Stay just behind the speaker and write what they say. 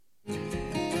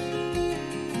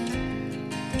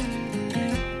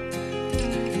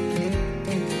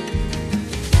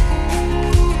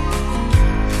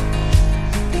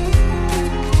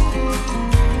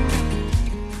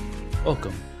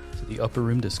Upper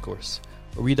Room Discourse,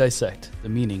 where we dissect the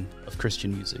meaning of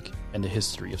Christian music and the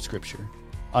history of Scripture.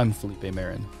 I'm Felipe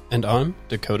Marin. And I'm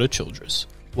Dakota Childress.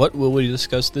 What will we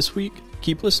discuss this week?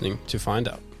 Keep listening to find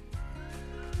out.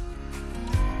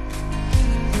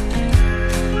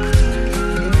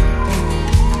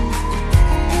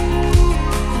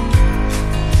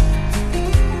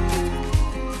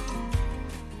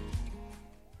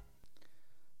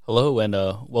 Hello, and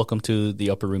welcome to the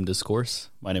Upper Room Discourse.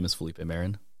 My name is Felipe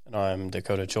Marin. And I'm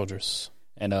Dakota Childress.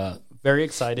 And very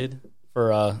excited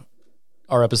for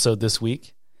our episode this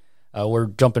week. We're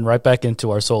jumping right back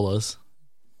into our solas.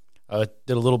 Did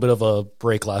a little bit of a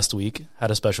break last week.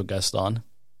 Had a special guest on.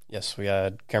 Yes, we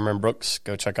had Cameron Brooks.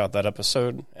 Go check out that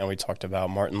episode. And we talked about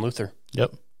Martin Luther.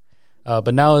 Yep.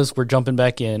 But now as we're jumping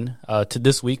back in to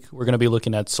this week, we're going to be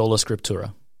looking at Sola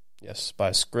Scriptura. Yes,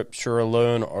 by Scripture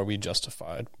alone are we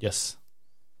justified. Yes.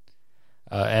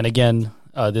 And again,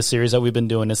 this series that we've been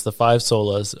doing is the five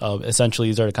solas. Essentially,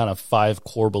 these are the kind of five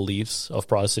core beliefs of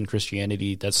Protestant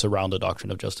Christianity that surround the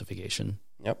doctrine of justification.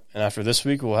 Yep. And after this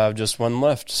week, we'll have just one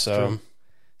left. So, True.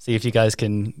 See if you guys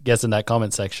can guess in that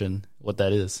comment section what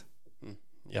that is.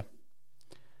 Yeah.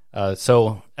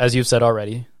 So, as you've said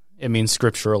already, it means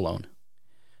Scripture alone.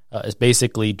 It's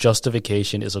basically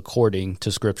justification is according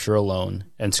to Scripture alone,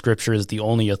 and Scripture is the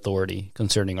only authority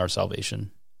concerning our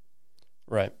salvation.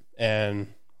 Right. And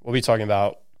we'll be talking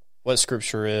about what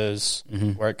Scripture is,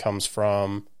 where it comes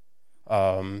from,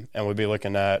 and we'll be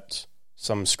looking at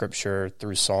some Scripture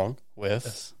through song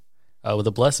with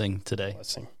a blessing today.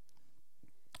 Blessing.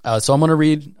 So I'm going to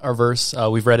read our verse.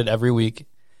 We've read it every week.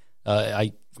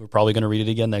 We're probably going to read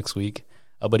it again next week.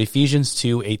 But Ephesians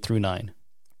 2, 8 through 9.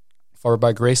 For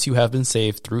by grace you have been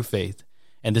saved through faith,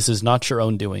 and this is not your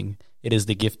own doing. It is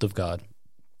the gift of God,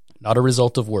 not a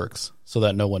result of works, so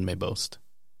that no one may boast.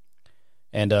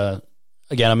 And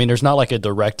again, I mean, there's not like a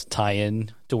direct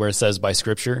tie-in to where it says by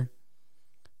Scripture,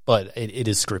 but it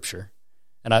is Scripture.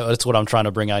 And that's what I'm trying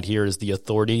to bring out here is the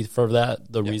authority for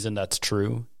that. The reason that's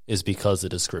true is because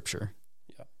it is Scripture.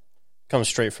 Yeah, comes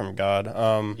straight from God.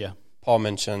 Paul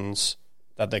mentions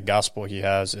that the gospel he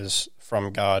has is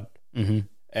from God.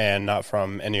 And not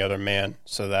from any other man,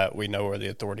 so that we know where the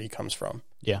authority comes from.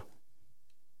 Yeah.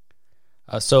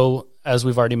 So, as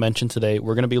we've already mentioned today,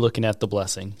 we're going to be looking at The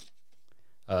Blessing.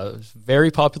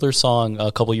 Very popular song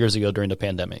a couple years ago during the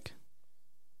pandemic.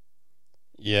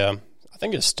 Yeah, I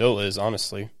think it still is,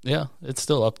 honestly. Yeah, it's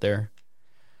still up there.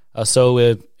 So,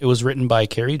 it was written by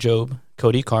Kari Jobe,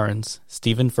 Cody Carnes,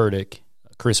 Stephen Furtick,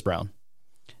 Chris Brown.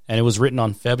 And it was written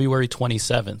on February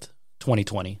 27th,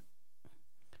 2020.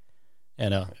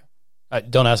 And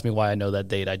don't ask me why I know that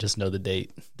date. I just know the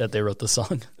date that they wrote the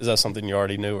song. Is that something you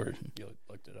already knew, or you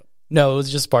looked it up? No, it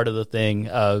was just part of the thing.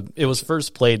 It was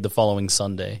first played the following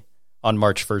Sunday on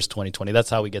March 1st, 2020. That's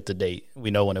how we get the date.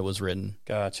 We know when it was written.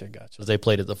 Gotcha. Because they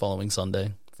played it the following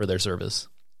Sunday for their service.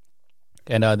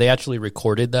 And they actually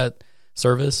recorded that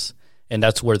service, and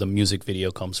that's where the music video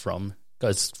comes from.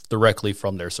 It's directly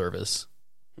from their service.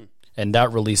 And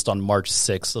that released on March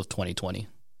 6th of 2020.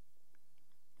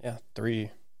 Yeah, a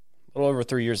little over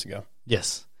 3 years ago.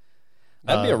 Yes.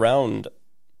 That'd be around,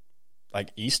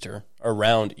 Easter,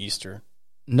 around Easter.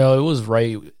 No, it was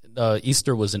right,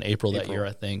 Easter was in April that year,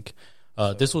 I think.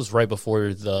 This was right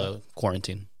before the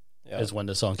quarantine, is when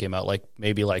the song came out,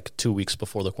 maybe 2 weeks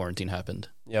before the quarantine happened.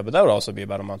 Yeah, but that would also be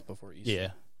about a month before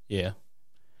Easter. Yeah.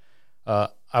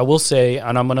 I will say,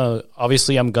 and I'm going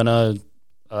to,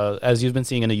 as you've been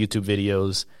seeing in the YouTube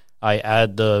videos, I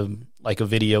add a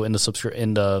video in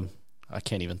the I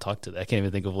can't even talk to that. I can't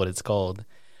even think of what it's called.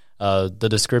 The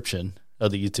description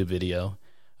of the YouTube video.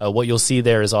 What you'll see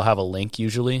there is I'll have a link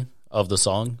usually of the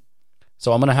song.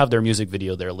 So I'm going to have their music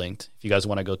video there linked if you guys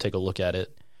want to go take a look at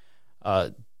it.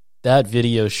 That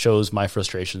video shows my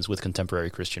frustrations with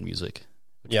contemporary Christian music.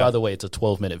 Which, by the way, it's a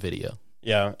 12-minute video.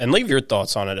 Yeah, and leave your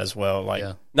thoughts on it as well.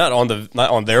 Not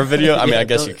on their video. I mean, I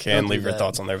guess you can leave your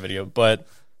thoughts on their video, but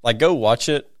go watch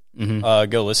it.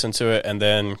 Go listen to it, and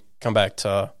then come back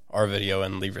to our video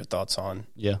and leave your thoughts on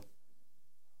the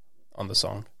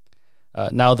song.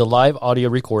 Now, the live audio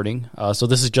recording, so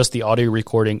this is just the audio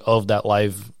recording of that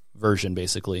live version,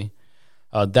 basically.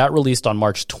 That released on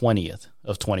March 20th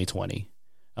of 2020,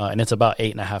 and it's about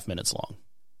 8.5 minutes long.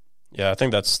 Yeah, I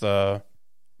think that's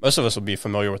most of us will be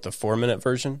familiar with the 4-minute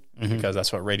version, because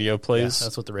that's what radio plays. Yeah,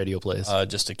 that's what the radio plays.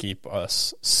 Just to keep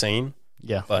us sane.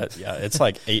 Yeah. But it's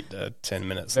 8 to 10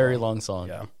 minutes. Very long song.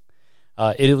 Yeah.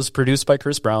 It was produced by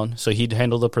Chris Brown, so he'd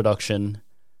handle the production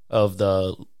of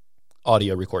the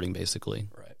audio recording, basically.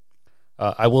 Right.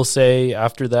 I will say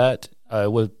after that,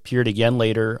 it appeared again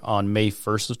later on May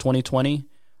 1st of 2020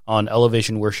 on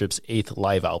Elevation Worship's 8th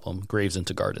live album, Graves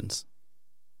into Gardens.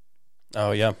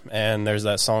 Oh, yeah. And there's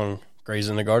that song, Graves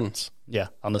into Gardens. Yeah,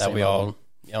 on the same album.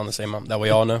 On the same album that we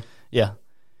all know. Yeah.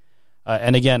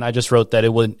 And again, I just wrote that it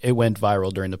went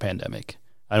viral during the pandemic.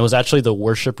 And it was actually the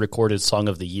worship recorded song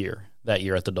of the year that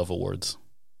year at the Dove Awards.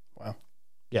 Wow.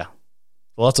 Yeah.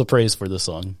 Lots of praise for this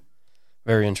song.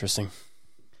 Very interesting.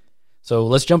 So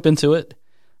let's jump into it.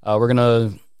 We're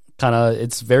going to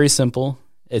it's very simple.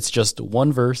 It's just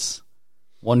one verse,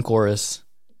 one chorus,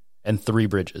 and 3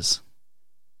 bridges.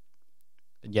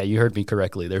 Yeah, you heard me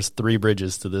correctly. There's 3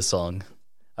 bridges to this song.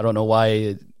 I don't know why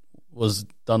it was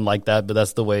done like that, but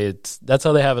that's the way that's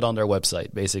how they have it on their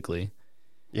website, basically.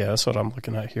 Yeah, that's what I'm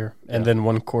looking at here. Yeah. And then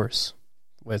one chorus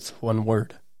with one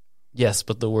word. Yes,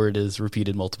 but the word is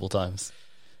repeated multiple times.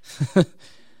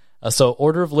 So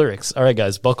order of lyrics. All right,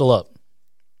 guys, buckle up.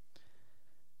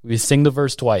 We sing the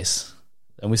verse twice.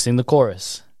 Then we sing the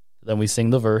chorus. Then we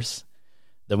sing the verse.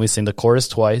 Then we sing the chorus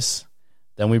twice.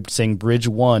 Then we sing bridge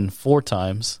 1 4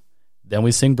 times. Then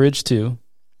we sing bridge 2.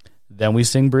 Then we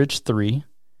sing bridge 3.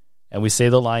 And we say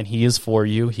the line, he is for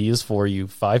you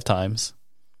 5 times.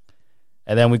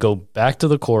 And then we go back to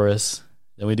the chorus.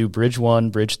 Then we do bridge 1,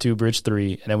 bridge 2, bridge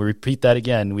 3. And then we repeat that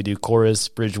again. We do chorus,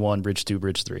 bridge 1, bridge 2,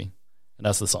 bridge 3. And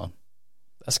that's the song.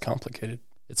 That's complicated.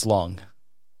 It's long.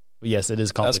 But yes, it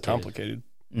is complicated. That's complicated.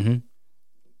 Mm-hmm.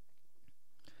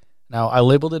 Now, I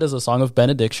labeled it as a song of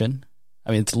benediction.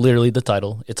 I mean, it's literally the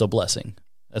title. It's a blessing.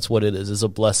 That's what it is. It's a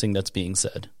blessing that's being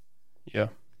said. Yeah.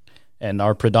 And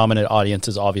our predominant audience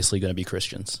is obviously going to be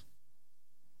Christians.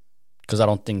 Because I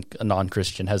don't think a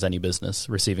non-Christian has any business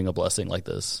receiving a blessing like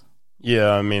this.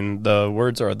 Yeah, I mean, the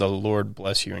words are, the Lord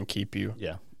bless you and keep you.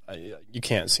 Yeah. You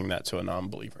can't sing that to a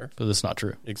non-believer. Because it's not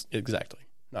true. Exactly.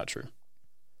 Not true.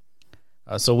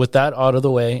 So with that out of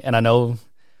the way, and I know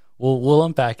we'll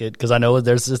unpack it, because I know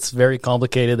it's very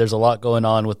complicated. There's a lot going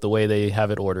on with the way they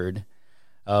have it ordered.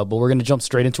 But we're going to jump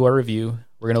straight into our review.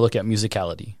 We're going to look at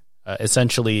musicality.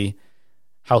 Essentially,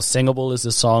 how singable is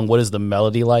this song? What is the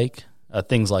melody like?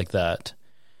 Things like that.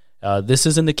 This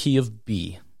is in the key of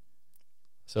B.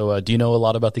 So do you know a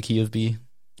lot about the key of B?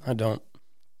 I don't.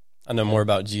 I know more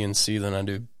about G and C than I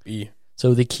do B.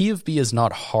 So the key of B is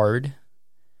not hard,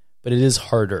 but it is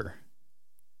harder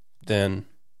than,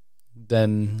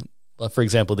 for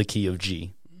example, the key of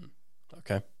G.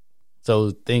 Okay.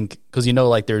 So think, because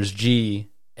like there's G,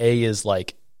 A is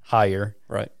like higher.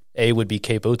 Right. A would be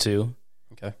capo 2.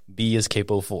 Okay. B is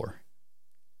capo 4.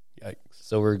 Yikes.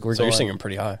 So we're you're singing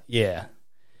pretty high. Yeah.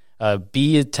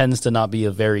 B tends to not be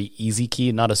a very easy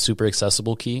key, not a super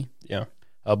accessible key. Yeah.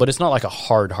 But it's not like a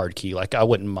hard key. Like I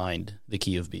wouldn't mind the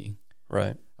key of B.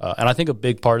 Right. And I think a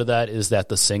big part of that is that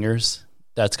the singers,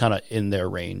 that's kind of in their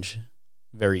range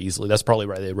very easily. That's probably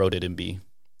why they wrote it in B.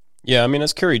 Yeah, I mean,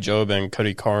 it's Kari Jobe and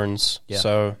Cody Carnes, yeah.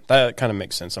 So that kind of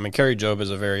makes sense. I mean, Kari Jobe is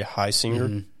a very high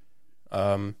singer.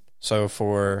 Mm-hmm. So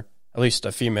for at least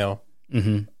a female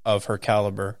of her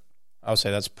caliber, I would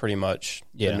say that's pretty much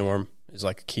the norm, is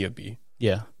like a key of B.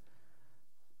 Yeah.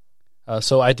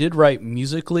 So I did write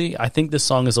musically, I think this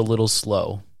song is a little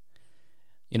slow.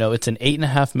 It's an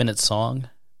 8.5 minute song,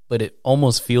 but it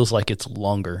almost feels like it's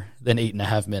longer than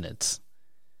 8.5 minutes.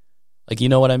 Like, you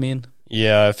know what I mean?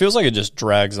 Yeah, it feels like it just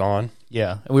drags on.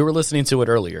 Yeah, and we were listening to it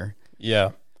earlier.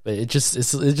 Yeah. But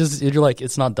you're like,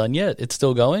 it's not done yet? It's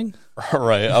still going?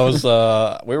 Right. I was,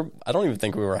 I don't even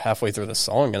think we were halfway through the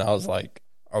song, and I was like,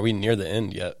 are we near the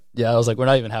end yet? Yeah, I was like, we're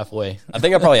not even halfway. I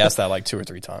think I probably asked that like 2 or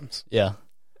 3 times. Yeah.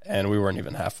 And we weren't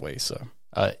even halfway, so.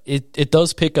 It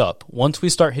does pick up. Once we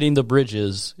start hitting the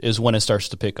bridges is when it starts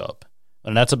to pick up.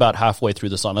 And that's about halfway through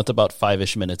the song. That's about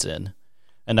 5-ish minutes in.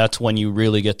 And that's when you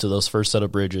really get to those first set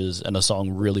of bridges and the song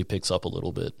really picks up a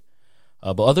little bit.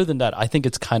 But other than that, I think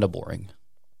it's kind of boring,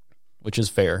 which is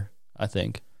fair, I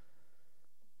think.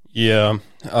 Yeah.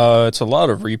 It's a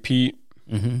lot of repeat.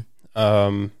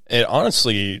 Mm-hmm. It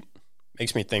honestly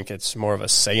makes me think it's more of a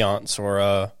seance or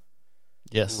a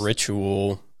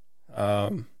ritual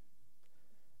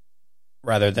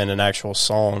rather than an actual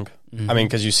song. Mm-hmm. I mean,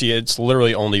 because you see it's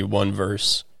literally only one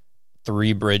verse,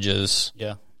 3 bridges,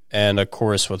 and a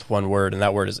chorus with one word, and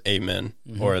that word is amen,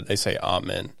 or they say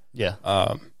amen. Yeah.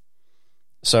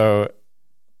 So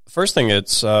first thing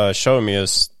it's showing me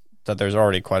is that there's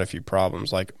already quite a few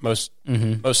problems. Like most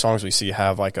songs we see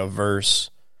have like a verse,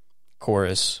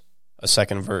 chorus, a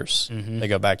second verse. They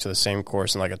go back to the same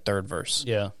chorus and like a third verse.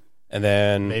 Yeah. And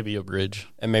then maybe a bridge.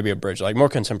 Like more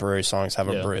contemporary songs have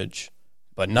a bridge,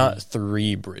 but not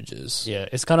 3 bridges. Yeah,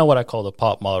 it's kind of what I call the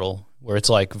pop model, where it's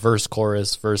like verse,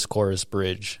 chorus,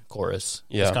 bridge, chorus.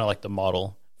 Yeah. It's kind of like the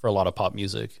model for a lot of pop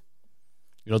music.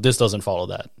 This doesn't follow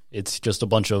that. It's just a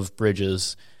bunch of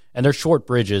bridges, And they're short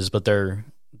bridges, but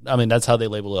that's how they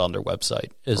label it on their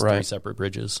website, is Right. 3 separate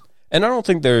bridges. And I don't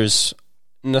think there's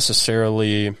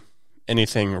necessarily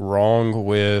anything wrong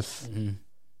with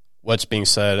what's being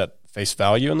said at face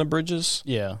value in the bridges.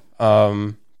 Yeah.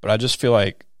 But I just feel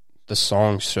like the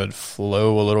song should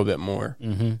flow a little bit more,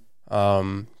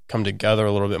 come together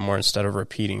a little bit more instead of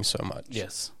repeating so much.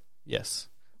 Yes.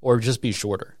 Or just be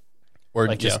shorter. Or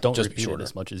don't just repeat it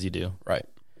as much as you do. Right.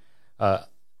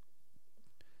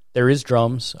 There is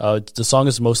drums. The song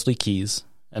is mostly keys,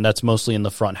 and that's mostly in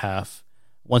the front half.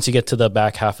 Once you get to the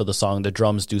back half of the song, the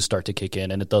drums do start to kick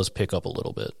in, and it does pick up a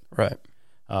little bit. Right.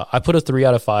 I put a 3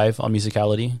 out of 5 on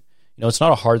musicality. It's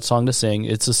not a hard song to sing.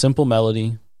 It's a simple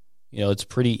melody. It's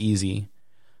pretty easy.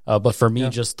 But for me,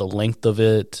 just the length of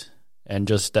it and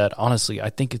just that, honestly, I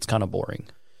think it's kind of boring.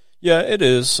 Yeah, it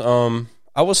is.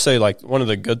 I will say, like, one of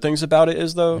the good things about it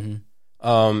is, though,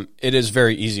 it is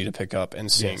very easy to pick up and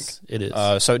sing. Yes, it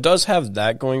is. So it does have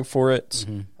that going for it,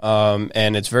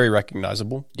 and it's very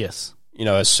recognizable. Yes.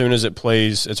 As soon as it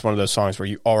plays, it's one of those songs where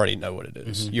you already know what it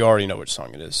is. You already know which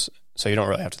song it is, so you don't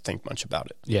really have to think much about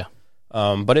it. Yeah.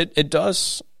 But it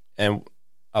does, and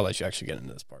I'll let you actually get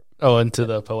into this part. Oh, into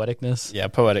the poeticness? Yeah,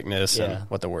 poeticness and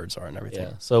what the words are and everything.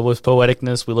 Yeah. So with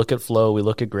poeticness, we look at flow, we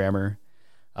look at grammar.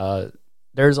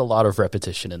 There's a lot of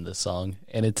repetition in this song,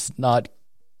 and it's not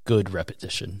good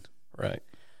repetition. Right.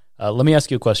 Let me ask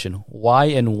you a question. Why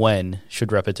and when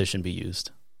should repetition be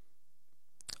used?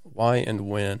 Why and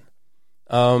when?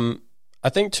 I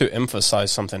think to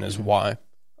emphasize something is why.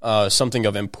 Something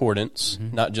of importance,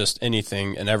 not just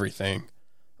anything and everything.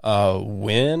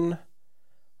 When?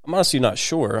 I'm honestly not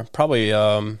sure. Probably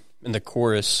in the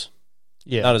chorus,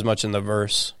 not as much in the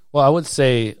verse. Well, I would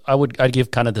say I'd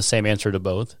give kind of the same answer to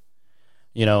both.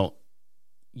 You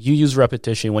use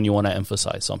repetition when you want to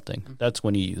emphasize something. That's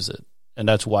when you use it, and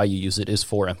that's why you use it, is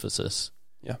for emphasis.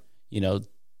 Yeah.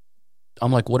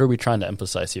 I'm like, what are we trying to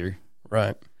emphasize here?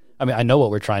 Right. I mean, I know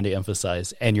what we're trying to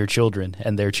emphasize, and your children,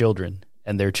 and their children,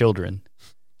 and their children,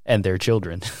 and their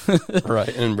children. Right,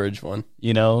 in bridge 1.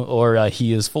 Or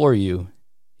he is for you.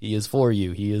 He is for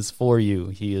you. He is for you.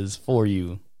 He is for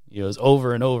you. It's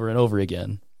over and over and over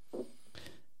again.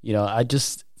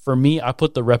 For me, I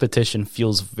put the repetition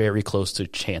feels very close to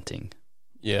chanting.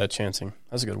 Yeah, chanting.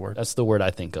 That's a good word. That's the word I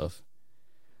think of.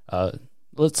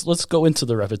 Let's go into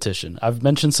the repetition. I've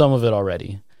mentioned some of it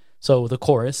already. So the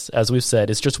chorus, as we've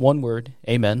said, is just one word,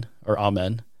 amen or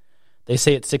amen. They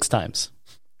say it 6 times.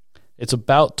 It's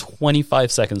about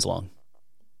 25 seconds long.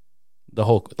 The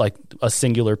whole, like a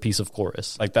singular piece of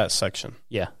chorus. Like that section.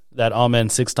 Yeah. That amen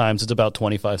 6 times, it's about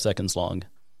 25 seconds long.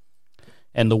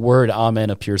 And the word amen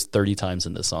appears 30 times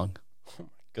in this song. Oh my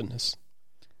goodness.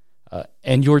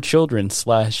 And your children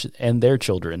 / and their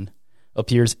children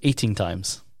appears 18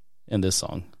 times in this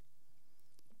song.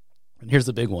 And here's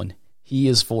the big one. He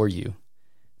is for you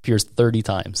appears 30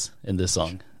 times in this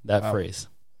song. That phrase.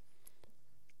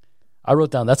 I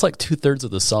wrote down, that's like 2/3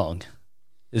 of the song.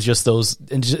 It's just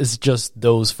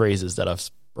those phrases that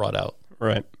I've brought out.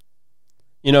 Right.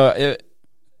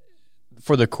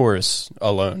 For the chorus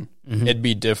alone, it'd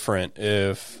be different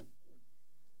if,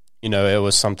 it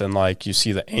was something like you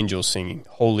see the angels singing,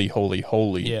 holy, holy,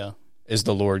 holy is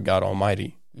the Lord God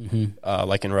Almighty,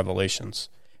 like in Revelations.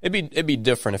 It'd be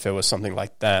different if it was something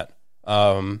like that.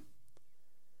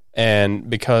 And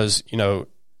because,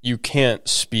 you can't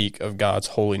speak of God's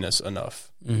holiness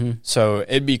enough. So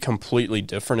it'd be completely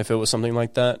different if it was something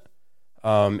like that.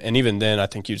 And even then, I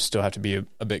think you'd still have to be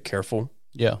a bit careful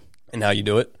in how you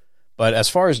do it. But as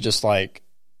far as just like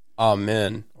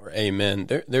amen or amen,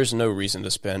 there's no reason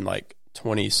to spend like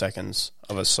 20 seconds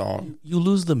of a song. You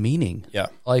lose the meaning. Yeah.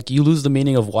 Like you lose the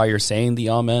meaning of why you're saying the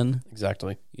amen.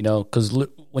 Exactly. Because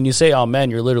when you say amen,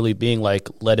 you're literally being like,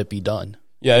 let it be done.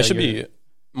 Yeah, it should be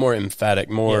more emphatic,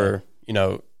 more,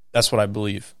 that's what I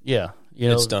believe. Yeah.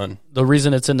 It's done. The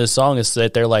reason it's in this song is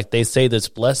that they say this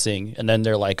blessing, and then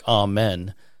they're like,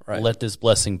 amen, let this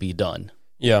blessing be done.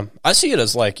 Yeah. I see it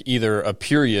as like either a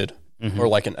period or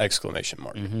like an exclamation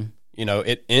mark.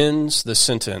 It ends the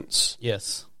sentence.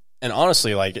 Yes. And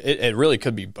honestly, like it really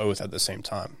could be both at the same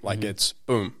time. Like it's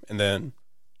boom, and then,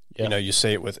 you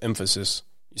say it with emphasis.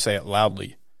 You say it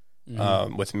loudly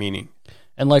with meaning.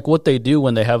 And like what they do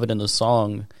when they have it in the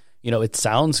song, it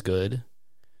sounds good,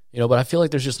 but I feel like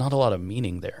there's just not a lot of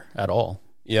meaning there at all.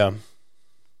 Yeah.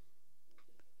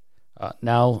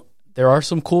 Now, there are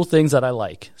some cool things that I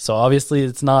like. So obviously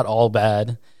it's not all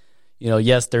bad.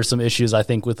 Yes, there's some issues, I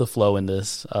think, with the flow in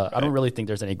this. I don't really think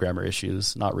there's any grammar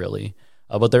issues, not really.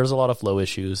 But there's a lot of flow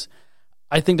issues.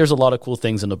 I think there's a lot of cool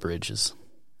things in the bridges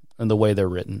and the way they're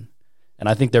written. And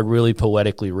I think they're really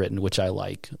poetically written, which I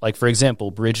like. Like, for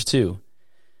example, Bridge 2.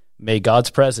 May God's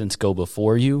presence go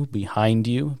before you, behind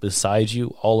you, beside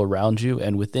you, all around you,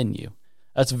 and within you.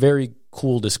 That's very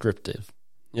cool descriptive.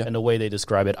 Yeah. And the way they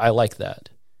describe it, I like that.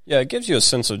 Yeah, it gives you a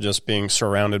sense of just being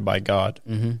surrounded by God.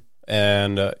 Mm-hmm.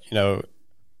 And,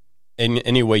 in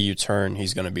any way you turn,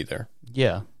 he's going to be there.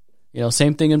 Yeah.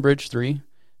 Same thing in Bridge 3.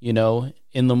 In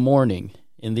the morning,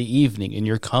 in the evening, in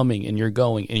your coming, in your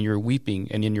going, in your weeping,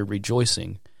 and in your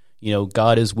rejoicing,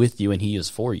 God is with you and he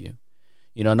is for you.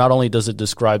 Not only does it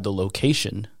describe the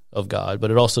location of God,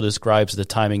 but it also describes the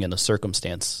timing and the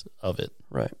circumstance of it.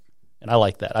 Right. And I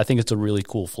like that. I think it's a really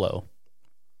cool flow.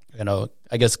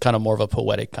 I guess kind of more of a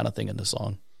poetic kind of thing in the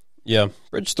song. Yeah.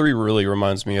 Bridge 3 really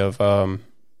reminds me of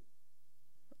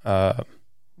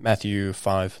Matthew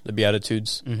 5, the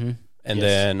Beatitudes. Mm-hmm. And yes.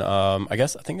 Then I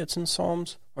think it's in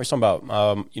Psalms. Where he's talking about,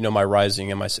 my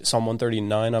rising and my Psalm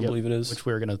 139, I believe it is. Which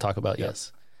we're going to talk about,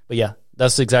 yes. But yeah,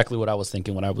 that's exactly what I was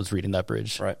thinking when I was reading that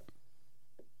bridge. Right.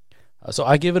 So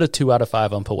I give it a 2 out of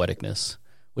 5 on poeticness,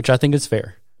 which I think is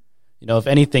fair. If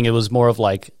anything, it was more of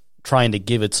like trying to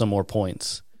give it some more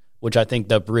points, which I think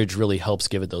that bridge really helps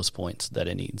give it those points that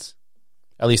it needs,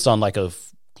 at least on like a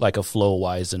flow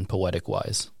wise and poetic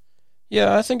wise.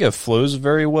 Yeah, I think it flows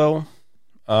very well.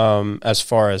 As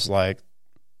far as like,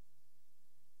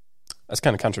 that's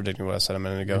kind of contradicting what I said a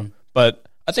minute ago, but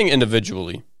I think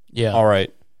individually, all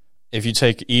right. If you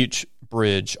take each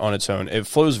bridge on its own, it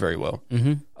flows very well.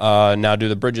 Mm-hmm. Now, do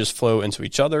the bridges flow into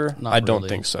each other? I don't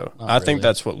think so. I think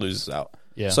that's what loses out.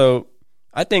 Yeah. So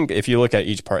I think if you look at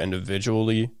each part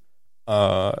individually,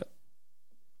 they're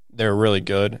really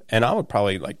good. And I would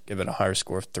probably like give it a higher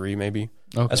score of 3 maybe,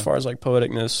 as far as like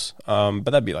poeticness. But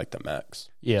that'd be like the max.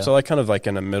 Yeah. So like kind of like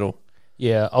in the middle.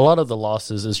 Yeah. A lot of the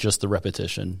losses is just the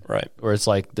repetition. Right. Where it's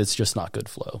like, it's just not good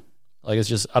flow. Like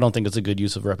I don't think it's a good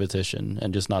use of repetition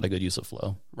and just not a good use of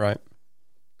flow. Right.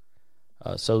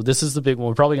 So this is the big one.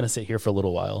 We're probably going to sit here for a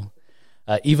little while.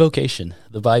 Evocation,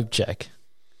 the vibe check.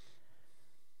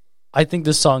 I think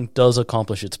this song does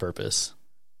accomplish its purpose.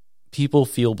 People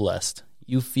feel blessed.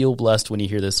 You feel blessed when you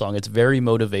hear this song. It's very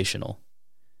motivational,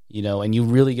 and you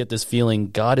really get this feeling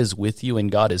God is with you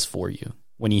and God is for you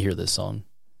when you hear this song.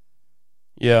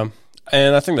 Yeah.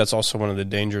 And I think that's also one of the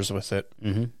dangers with it.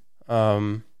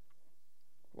 Mm-hmm.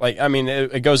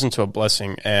 It goes into a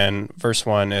blessing, and verse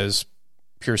 1 is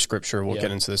pure scripture. We'll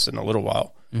get into this in a little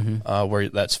while, where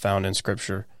that's found in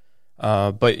scripture.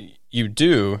 But you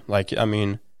do,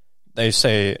 they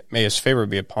say, may his favor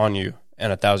be upon you and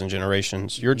 1,000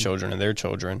 generations, your children and their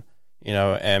children,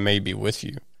 and may be with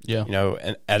you,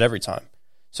 and at every time.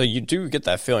 So you do get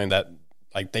that feeling that,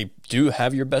 like, they do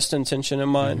have your best intention in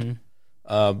mind.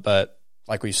 Mm-hmm. But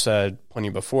like we said plenty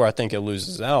before, I think it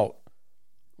loses out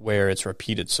where it's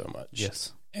repeated so much.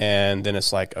 Yes. And then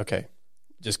it's like, okay,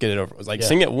 just get it over. It's like,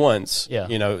 sing it once,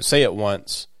 say it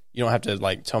once. You don't have to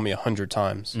like tell me 100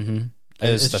 times. Mm-hmm.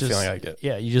 It's the feeling I get.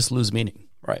 Yeah. You just lose meaning.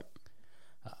 Right.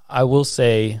 I will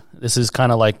say this is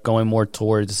kind of like going more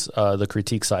towards the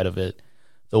critique side of it.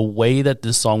 The way that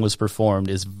this song was performed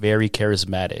is very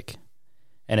charismatic,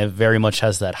 and it very much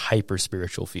has that hyper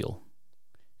spiritual feel.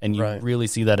 And you really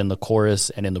see that in the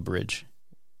chorus and in the bridge,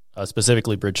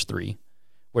 specifically Bridge 3.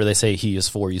 Where they say he is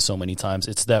for you so many times.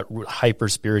 It's that hyper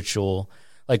spiritual,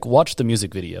 like watch the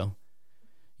music video,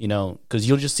 because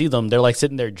you'll just see them. They're like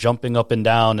sitting there jumping up and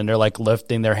down and they're like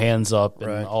lifting their hands up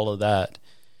and all of that,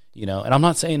 and I'm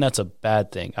not saying that's a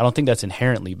bad thing. I don't think that's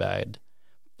inherently bad,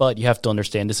 but you have to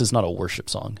understand this is not a worship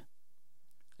song.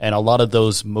 And a lot of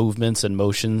those movements and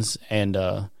motions and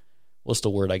what's the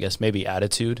word, I guess, maybe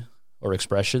attitude or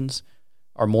expressions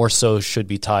are more so should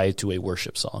be tied to a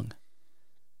worship song.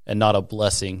 And not a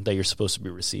blessing that you're supposed to be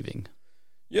receiving.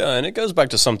 Yeah, and it goes back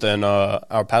to something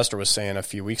our pastor was saying a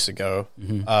few weeks ago.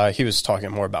 Mm-hmm. He was talking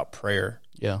more about prayer.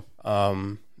 Yeah.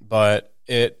 But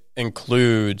it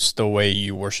includes the way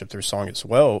you worship through song as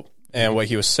well. And what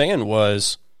he was saying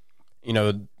was,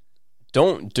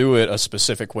 don't do it a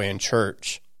specific way in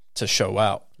church to show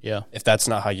out. Yeah. If that's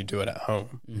not how you do it at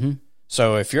home. Mm-hmm.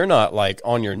 So if you're not like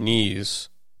on your knees,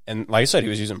 and like I said, he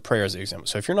was using prayer as the example.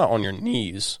 So if you're not on your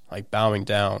knees, like bowing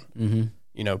down,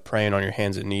 praying on your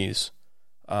hands and knees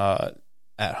at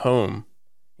home,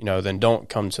 then don't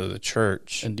come to the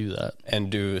church and do that and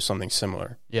do something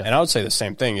similar. Yeah. And I would say the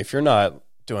same thing. If you're not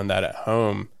doing that at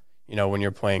home, when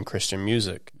you're playing Christian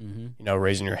music,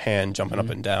 raising your hand, jumping up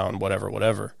and down,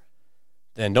 whatever,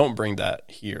 then don't bring that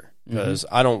here. Because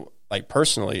I don't,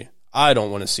 personally, I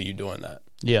don't want to see you doing that.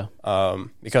 Yeah.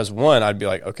 Because one, I'd be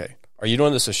like, okay, are you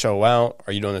doing this to show out?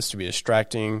 Are you doing this to be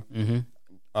distracting? Mm-hmm.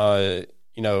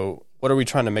 What are we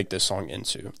trying to make this song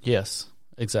into? Yes,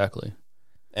 exactly.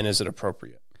 And is it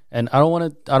appropriate? And I don't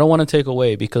want to take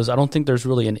away, because I don't think there's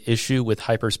really an issue with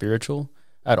hyper spiritual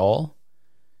at all.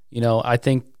 I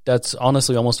think that's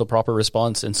honestly almost a proper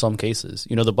response in some cases.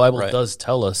 The Bible does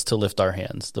tell us to lift our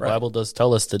hands. The Bible does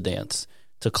tell us to dance,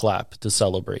 to clap, to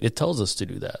celebrate. It tells us to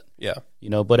do that. Yeah.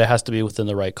 But it has to be within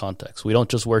the right context. We don't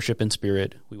just worship in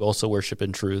spirit. We also worship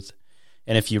in truth.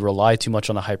 And if you rely too much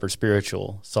on the hyper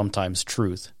spiritual, sometimes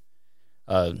truth,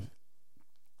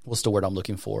 what's the word I'm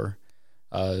looking for?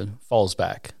 Falls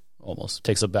back, almost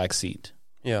takes a back seat.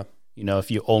 Yeah. If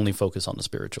you only focus on the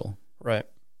spiritual. Right.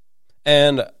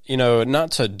 And,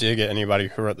 not to dig at anybody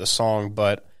who wrote the song,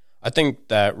 but I think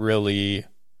that really,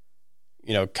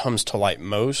 comes to light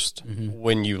most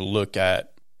when you look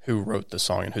at who wrote the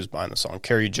song and who's behind the song.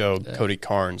 Kari Jobe, Cody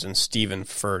Carnes, and Stephen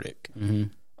Furtick,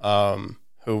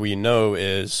 who we know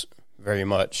is very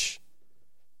much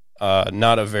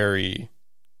not a very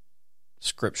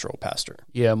scriptural pastor.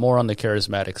 Yeah, more on the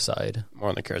charismatic side.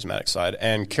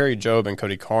 And Kari Jobe and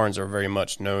Cody Carnes are very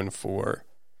much known for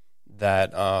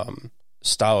that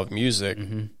style of music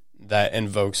that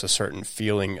invokes a certain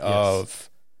feeling of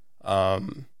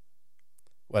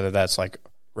whether that's like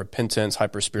repentance,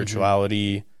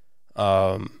 hyper-spirituality,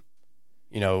 whatever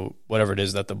it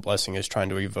is that the blessing is trying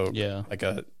to evoke. Yeah. Like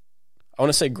I want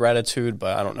to say gratitude,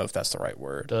 but I don't know if that's the right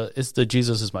word. It's the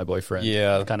Jesus is my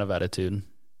boyfriend kind of attitude.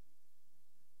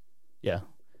 Yeah,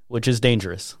 which is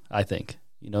dangerous, I think.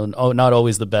 Not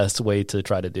always the best way to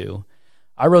try to do.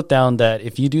 I wrote down that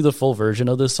if you do the full version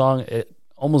of this song, it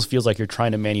almost feels like you're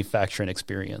trying to manufacture an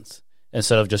experience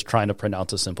instead of just trying to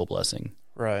pronounce a simple blessing.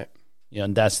 Right.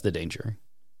 And that's the danger.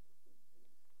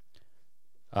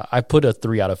 I put a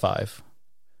 3 out of 5,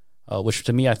 which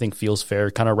to me I think feels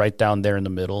fair, kind of right down there in the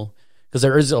middle, because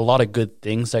there is a lot of good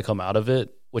things that come out of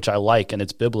it, which I like, and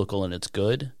it's biblical and it's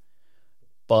good.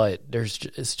 But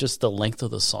it's just the length of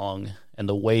the song and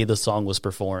the way the song was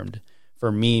performed,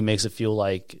 for me, makes it feel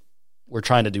like we're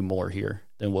trying to do more here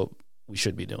than what we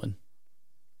should be doing.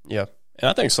 Yeah. And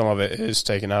I think some of it is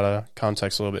taken out of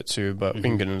context a little bit too, but we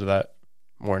can get into that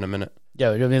more in a minute.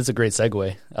 Yeah, I mean, it's a great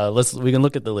segue. We can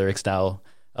look at the lyrics now,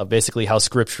 basically how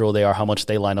scriptural they are, how much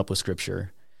they line up with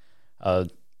scripture.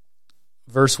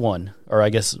 Verse 1, or I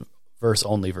guess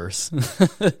only verse.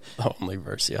 Only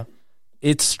verse, yeah.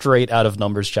 It's straight out of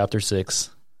Numbers chapter 6,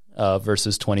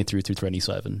 verses 23 through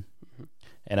 27.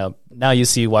 And now you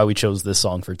see why we chose this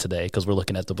song for today, because we're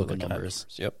looking at the book of Numbers.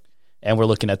 Yep. And we're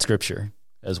looking at scripture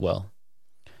as well.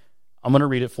 I'm going to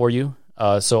read it for you.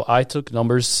 So I took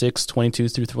Numbers 6, 22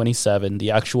 through 27.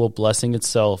 The actual blessing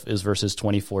itself is verses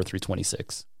 24 through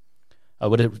 26.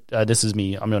 This is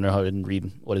me. I'm going to go ahead and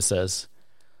read what it says.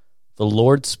 The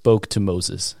Lord spoke to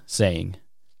Moses, saying,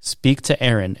 "Speak to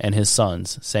Aaron and his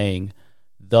sons, saying,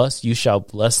 Thus you shall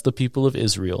bless the people of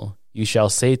Israel. You shall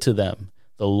say to them,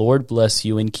 The Lord bless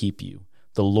you and keep you.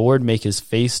 The Lord make his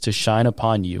face to shine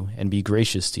upon you and be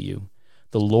gracious to you.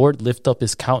 The Lord lift up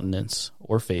his countenance,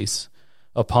 or face,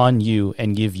 upon you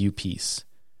and give you peace.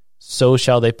 So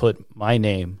shall they put my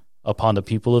name upon the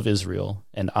people of Israel,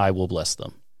 and I will bless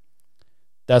them."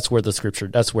 That's where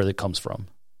it comes from.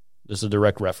 This is a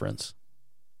direct reference.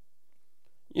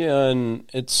 Yeah, and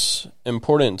it's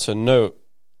important to note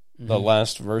the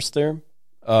last verse there,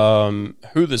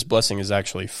 who this blessing is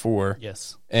actually for.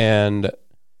 Yes. And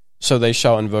so they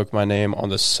shall invoke my name on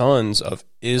the sons of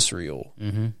Israel.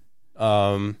 And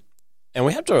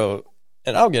we have to,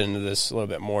 and I'll get into this a little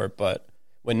bit more, but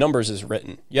when Numbers is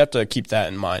written, you have to keep that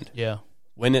in mind. Yeah.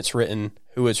 When it's written,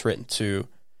 who it's written to,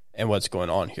 and what's going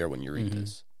on here when you read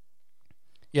this.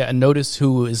 Yeah, and notice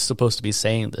who is supposed to be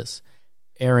saying this.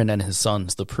 Aaron and his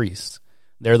sons, the priests.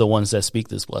 They're the ones that speak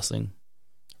this blessing.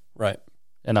 Right.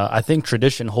 And I think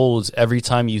tradition holds every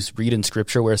time you read in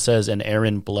Scripture where it says, "And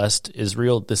Aaron blessed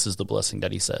Israel," this is the blessing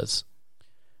that he says.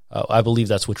 I believe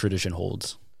that's what tradition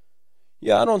holds.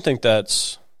 Yeah, I don't think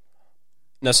that's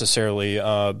necessarily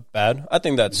bad. I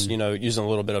think that's, using a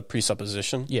little bit of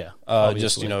presupposition. Yeah.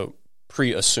 Just,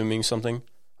 pre-assuming something.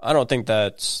 I don't think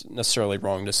that's necessarily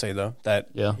wrong to say, though, that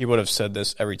he would have said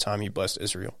this every time he blessed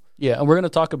Israel. Yeah, and we're going to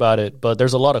talk about it, but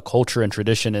there's a lot of culture and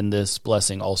tradition in this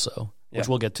blessing also, which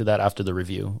we'll get to that after the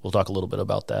review. We'll talk a little bit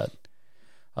about that.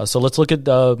 So let's look at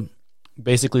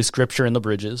basically Scripture in the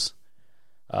bridges.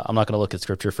 I'm not going to look at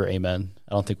Scripture for amen.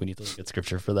 I don't think we need to look at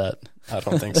Scripture for that. I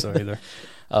don't think so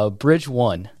either. Bridge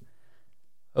 1.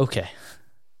 Okay.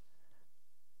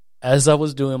 As I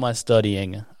was doing my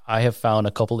studying, I have found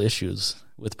a couple issues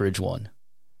with Bridge 1.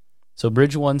 So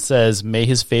Bridge 1 says, "May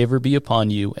his favor be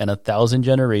upon you and 1,000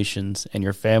 generations, and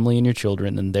your family and your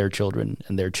children and their children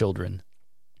and their children."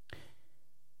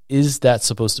 Is that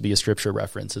supposed to be a scripture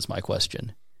reference is my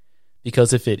question.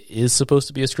 because if it is supposed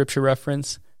to be a scripture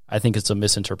reference, I think it's a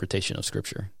misinterpretation of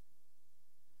scripture.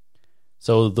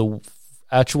 So the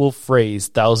actual phrase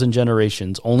 1,000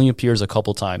 generations only appears a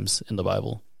couple times in the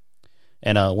Bible.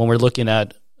 And when we're looking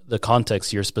at the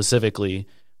context here specifically,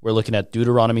 we're looking at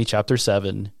Deuteronomy chapter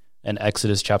 7 and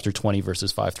Exodus chapter 20,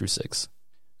 verses 5 through 6,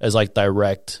 as like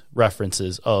direct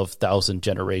references of 1,000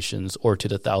 generations or to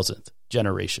the 1,000th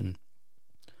generation.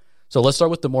 So let's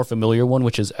start with the more familiar one,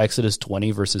 which is Exodus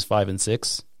 20, verses 5 and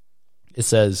 6. It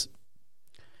says,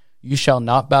 "You shall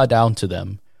not bow down to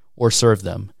them or serve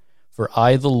them, for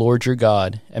I, the Lord your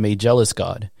God, am a jealous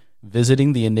God,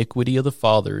 visiting the iniquity of the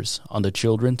fathers on the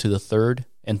children to the third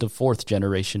and to fourth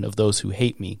generation of those who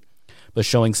hate me, but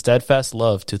showing steadfast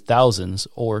love to thousands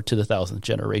or to the 1,000th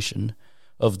generation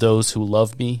of those who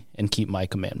love me and keep my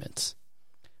commandments."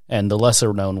 And the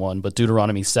lesser known one, but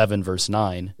Deuteronomy 7, verse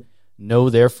 9, "Know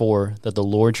therefore that the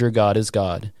Lord your God is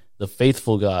God, the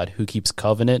faithful God who keeps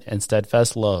covenant and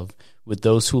steadfast love with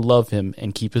those who love him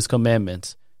and keep his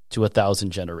commandments to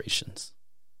 1,000 generations."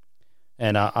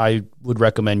 And I would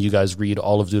recommend you guys read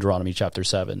all of Deuteronomy chapter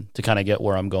 7 to kind of get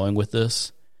where I'm going with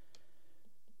this.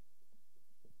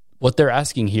 What they're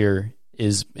asking here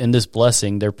is, in this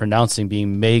blessing, they're pronouncing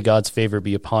being, "May God's favor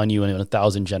be upon you in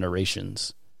 1,000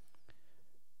 generations."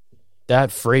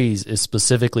 That phrase is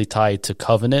specifically tied to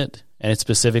covenant, and it's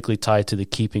specifically tied to the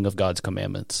keeping of God's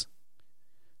commandments.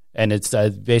 And it's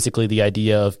basically the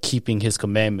idea of keeping his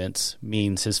commandments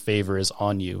means his favor is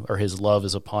on you, or his love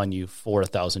is upon you for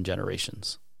 1,000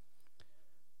 generations.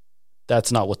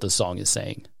 That's not what the song is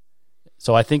saying.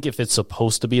 So I think if it's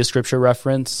supposed to be a scripture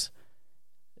reference,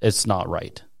 it's not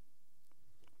right.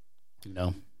 You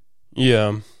know?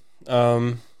 Yeah.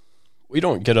 We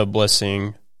don't get a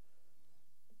blessing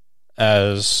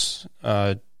as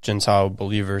Gentile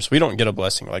believers. We don't get a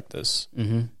blessing like this.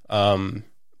 Mm-hmm.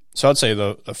 So I'd say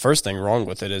the first thing wrong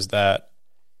with it is that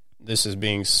this is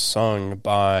being sung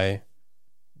by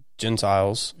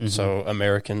Gentiles, mm-hmm. so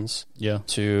Americans,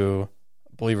 to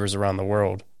believers around the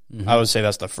world. Mm-hmm. I would say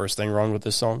that's the first thing wrong with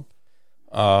this song,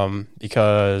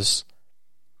 because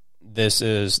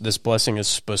this blessing is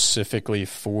specifically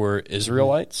for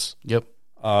Israelites. Yep.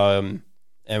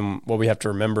 And what we have to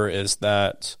remember is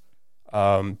that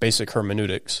basic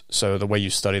hermeneutics, so the way you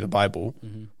study the Bible,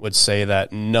 mm-hmm. would say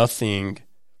that nothing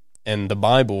in the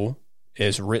Bible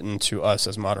is written to us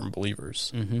as modern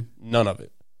believers. Mm-hmm. None of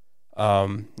it.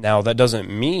 Now, that doesn't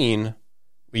mean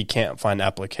we can't find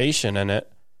application in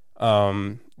it,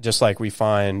 just like we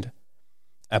find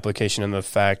application in the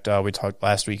fact we talked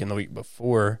last week and the week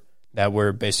before that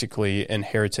we're basically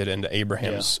inherited into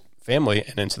Abraham's family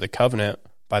and into the covenant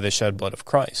by the shed blood of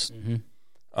Christ.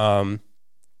 Mm-hmm.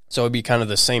 So it'd be kind of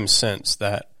the same sense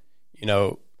that, you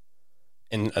know,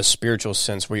 in a spiritual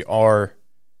sense, we are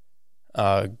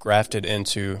grafted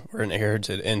into or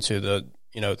inherited into the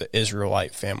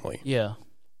Israelite family. Yeah.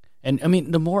 And I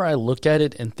mean, the more I look at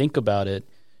it and think about it,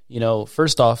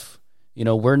 first off,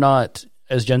 we're not,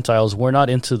 as Gentiles, we're not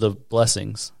into the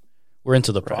blessings. We're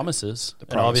into the promises. The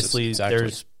promises, and obviously exactly.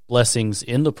 There's blessings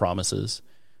in the promises,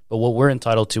 but what we're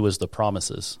entitled to is the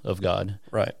promises of God,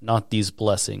 right? Not these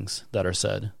blessings that are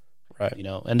said, right?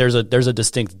 And there's a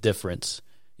distinct difference.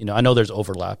 I know there's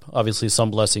overlap. Obviously,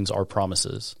 some blessings are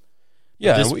promises.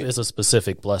 Yeah, this is a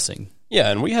specific blessing.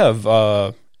 Yeah, and we have,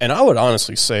 and I would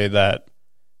honestly say that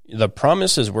the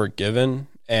promises we're given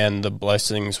and the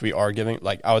blessings we are giving,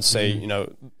 like I would say,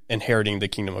 mm-hmm. Inheriting the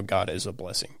kingdom of God is a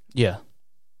blessing. Yeah.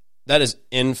 That is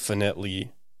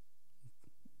infinitely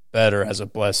better as a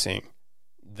blessing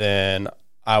than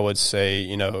I would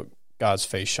say, God's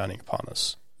face shining upon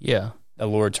us. Yeah. The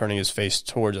Lord turning his face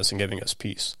towards us and giving us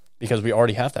peace, because we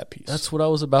already have that peace. That's what I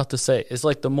was about to say. It's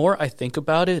like, the more I think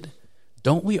about it,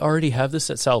 don't we already have this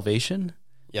at salvation?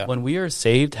 Yeah. When we are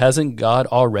saved, hasn't God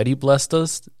already blessed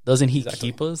us? Doesn't he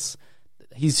keep us?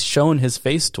 He's shown his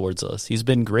face towards us. He's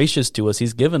been gracious to us.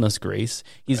 He's given us grace.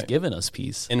 He's given us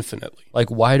peace. Infinitely.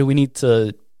 Like, why do we need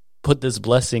to put this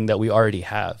blessing that we already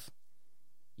have?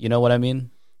 You know what I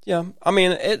mean? Yeah. I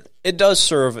mean, it does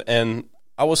serve, and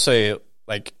I will say,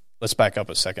 like, let's back up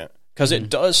a second, because mm-hmm. it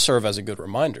does serve as a good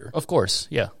reminder. Of course,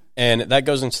 yeah. And that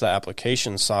goes into the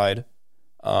application side.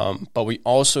 But we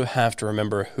also have to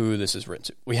remember who this is written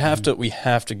to. We have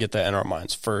to get that in our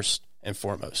minds first and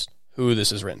foremost. Who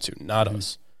this is written to, not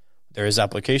us. There is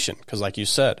application, because like you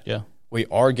said, we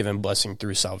are given blessing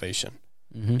through salvation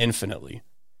infinitely.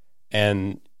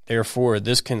 And therefore,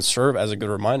 this can serve as a good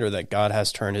reminder that God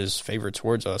has turned his favor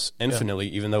towards us infinitely,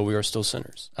 even though we are still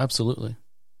sinners. Absolutely.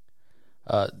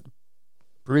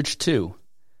 Bridge 2.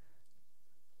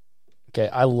 Okay,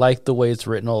 I like the way it's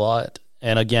written a lot.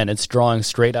 And again, it's drawing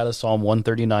straight out of Psalm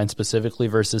 139, specifically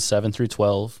verses 7 through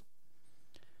 12.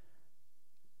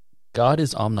 God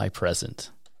is omnipresent.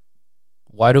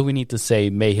 Why do we need to say,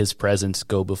 may his presence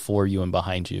go before you and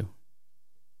behind you,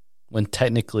 when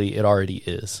technically it already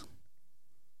is?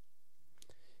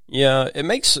 Yeah, it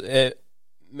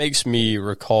makes me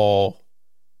recall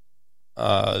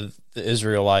the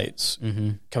Israelites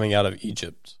coming out of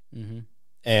Egypt.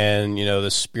 And,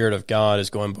 the Spirit of God is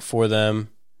going before them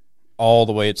all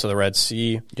the way to the Red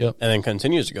Sea, and then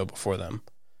continues to go before them.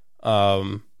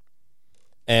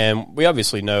 And we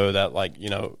obviously know that,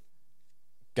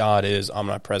 God is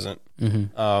omnipresent,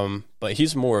 but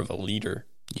he's more of a leader.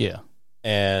 Yeah.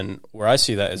 And where I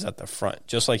see that is at the front.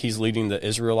 Just like he's leading the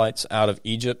Israelites out of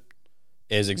Egypt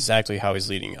is exactly how he's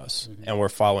leading us, and we're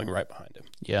following right behind him.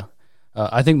 Yeah.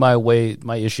 I think my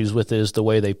issues with it is the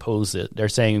way they pose it. They're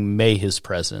saying, may his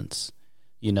presence.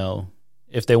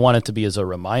 If they want it to be as a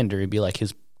reminder, it'd be like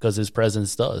because his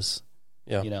presence does.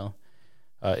 Yeah.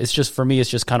 It's just, for me, it's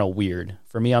just kind of weird.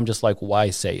 For me, I'm just like, why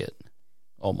say it?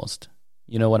 Almost.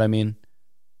 You know what I mean?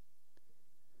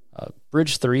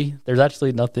 Bridge 3, there's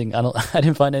actually nothing, I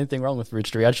didn't find anything wrong with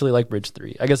Bridge 3. I actually like Bridge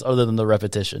 3. I guess other than the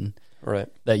repetition. Right.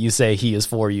 That you say he is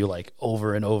for you,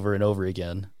 over and over and over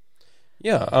again.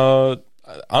 Yeah.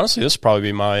 Honestly, this would probably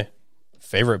be my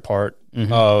favorite part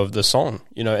of the song.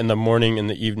 In the morning, in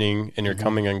the evening, and you're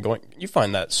coming and going. You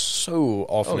find that so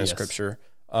often in Scripture.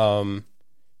 There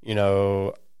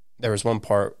was one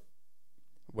part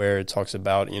where it talks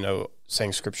about,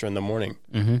 saying Scripture in the morning,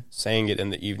 saying it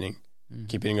in the evening,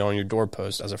 keeping it on your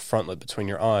doorpost as a frontlet between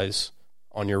your eyes,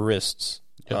 on your wrists.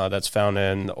 That's found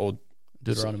in the old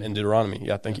Deuteronomy. In Deuteronomy.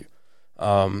 Yeah, thank you.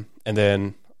 And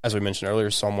then, as we mentioned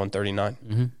earlier, Psalm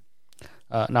 139.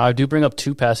 Now, I do bring up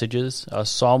two passages.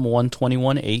 Psalm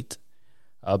 121:8.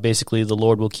 Basically, the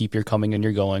Lord will keep your coming and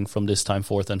your going from this time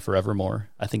forth and forevermore.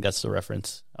 I think that's the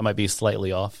reference. I might be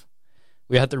slightly off.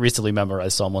 We had to recently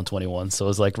memorize Psalm 121, so it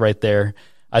was right there.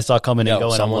 I saw coming and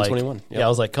going. Psalm 121. I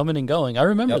was like, coming and going. I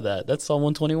remember that. That's Psalm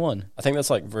 121. I think that's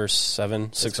verse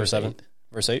 7, 6 or 7. 8.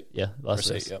 Verse 8? Yeah, verse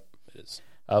 8. Yep, it is.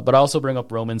 But I also bring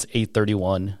up Romans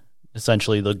 8:31,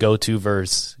 essentially the go-to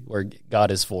verse where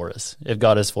God is for us. If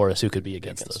God is for us, who could be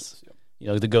against us?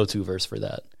 Yep. The go-to verse for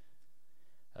that.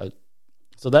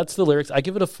 So that's the lyrics. I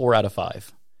give it a 4 out of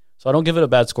 5. So I don't give it a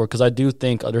bad score because I do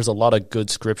think there's a lot of good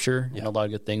scripture and a lot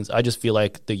of good things. I just feel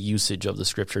like the usage of the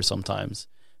scripture sometimes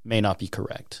may not be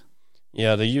correct.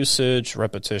 Yeah, the usage,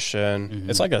 repetition.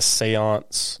 It's like a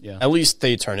seance. Yeah. At least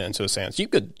they turn it into a seance. You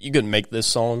could make this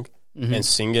song and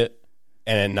sing it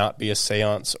and it not be a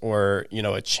seance or,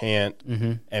 a chant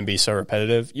and be so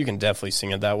repetitive. You can definitely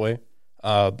sing it that way.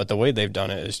 But the way they've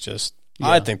done it is just,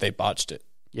 I think they botched it.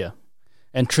 Yeah.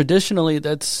 And traditionally,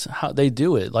 that's how they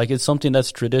do it. It's something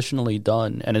that's traditionally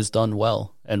done and is done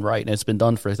well and right. And it's been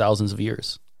done for thousands of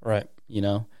years. Right.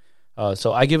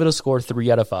 So I give it a score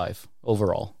 3 out of 5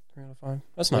 overall. 3 out of 5.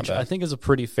 That's not bad. I think is a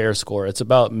pretty fair score. It's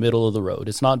about middle of the road.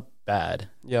 It's not bad.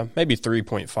 Yeah, maybe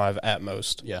 3.5 at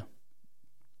most. Yeah.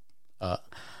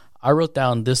 I wrote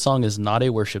down, this song is not a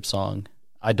worship song.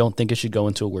 I don't think it should go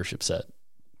into a worship set.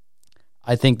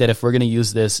 I think that if we're going to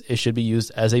use this, it should be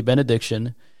used as a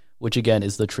benediction, which again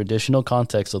is the traditional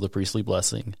context of the priestly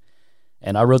blessing.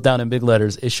 And I wrote down in big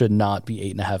letters, it should not be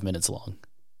 8.5 minutes long.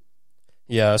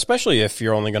 Yeah, especially if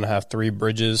you're only going to have 3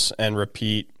 bridges and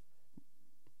repeat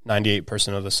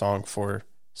 98% of the song for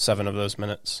 7 of those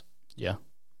minutes. Yeah.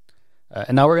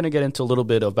 And now we're going to get into a little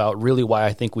bit about really why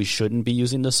I think we shouldn't be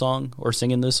using this song or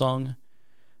singing this song,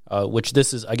 which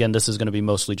this is going to be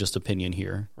mostly just opinion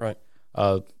here. Right.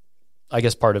 I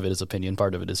guess part of it is opinion,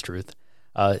 part of it is truth.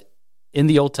 In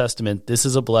the Old Testament, this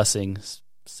is a blessing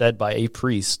said by a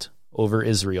priest over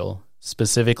Israel,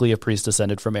 specifically a priest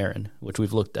descended from Aaron, which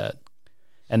we've looked at.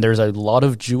 And there's a lot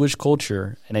of Jewish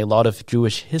culture and a lot of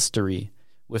Jewish history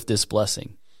with this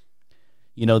blessing.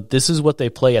 This is what they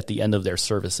play at the end of their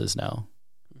services now.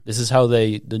 This is how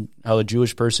how a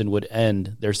Jewish person would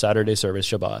end their Saturday service,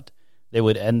 Shabbat. They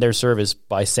would end their service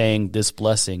by saying this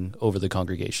blessing over the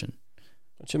congregation.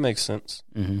 Which makes sense.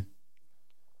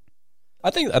 I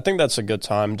think that's a good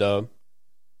time to,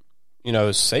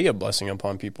 say a blessing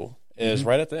upon people. Is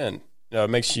right at the end. It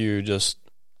makes you just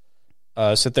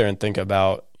sit there and think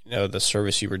about, the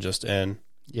service you were just in.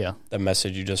 Yeah. The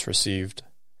message you just received.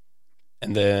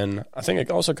 And then I think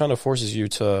it also kind of forces you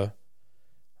to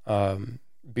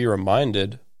be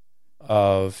reminded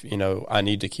of, I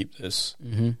need to keep this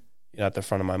at the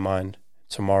front of my mind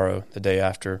tomorrow, the day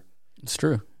after. It's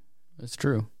true. It's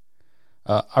true.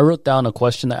 I wrote down a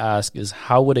question to ask is,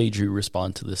 how would a Jew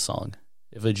respond to this song?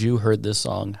 If a Jew heard this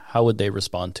song, how would they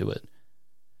respond to it?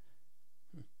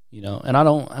 And I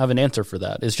don't have an answer for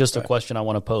that. It's just a question I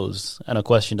want to pose and a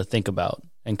question to think about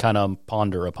and kind of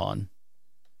ponder upon.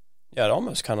 Yeah, I'd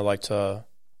almost kind of like to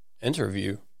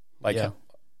interview,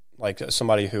 like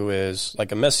somebody who is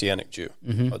like a Messianic Jew,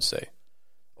 let's say,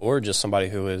 or just somebody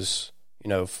who is,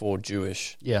 full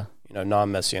Jewish,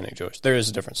 non-Messianic Jewish. There is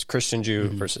a difference, Christian Jew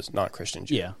versus non-Christian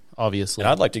Jew. Yeah, obviously.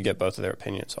 And I'd like to get both of their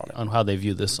opinions on it. On how they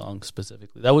view this song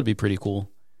specifically. That would be pretty cool.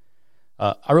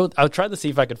 I tried to see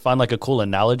if I could find like a cool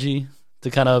analogy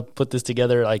to kind of put this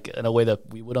together, like in a way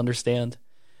that we would understand.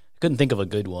 I couldn't think of a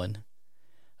good one.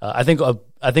 I think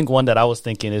one that I was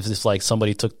thinking is just like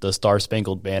somebody took the Star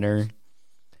Spangled Banner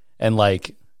and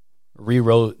like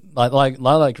rewrote, not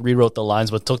like rewrote the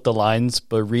lines, but took the lines,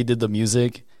 but redid the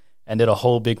music and did a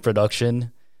whole big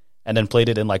production and then played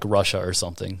it in like Russia or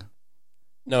something.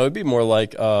 No, it'd be more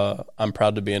like I'm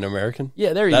proud to be an American.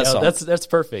 Yeah, there you go. Song. That's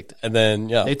perfect. And then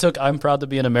they took I'm proud to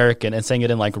be an American and sang it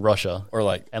in like Russia, or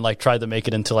like and like tried to make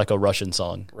it into like a Russian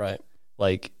song. Right.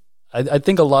 Like I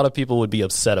think a lot of people would be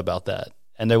upset about that,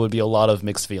 and there would be a lot of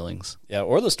mixed feelings. Yeah,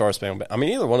 or the Star Spangled Banner. I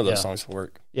mean, either one of those songs would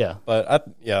work. Yeah, but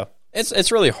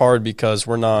it's really hard because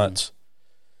we're not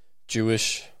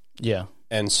Jewish. Yeah,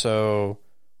 and so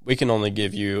we can only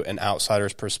give you an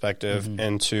outsider's perspective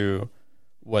into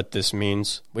what this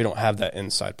means. We don't have that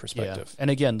inside perspective. Yeah. And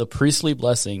again, the priestly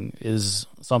blessing is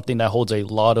something that holds a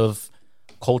lot of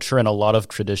culture and a lot of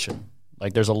tradition.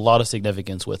 Like there's a lot of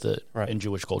significance with it in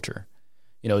Jewish culture.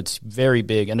 It's very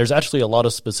big, and there's actually a lot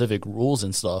of specific rules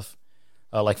and stuff.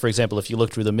 Like for example, if you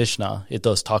look through the Mishnah, it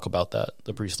does talk about that,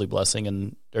 the priestly blessing,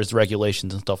 and there's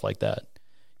regulations and stuff like that.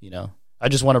 I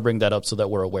just want to bring that up so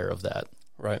that we're aware of that.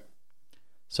 Right.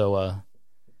 So,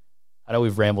 I know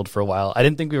we've rambled for a while. I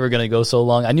didn't think we were going to go so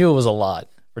long. I knew it was a lot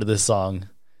for this song.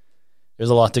 There's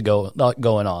a lot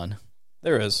going on.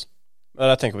 There is. But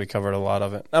I think we covered a lot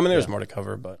of it. I mean, there's more to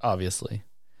cover, but obviously.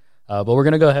 But we're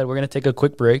going to go ahead. We're going to take a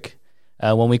quick break.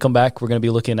 When we come back, we're going to be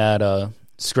looking at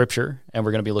Scripture, and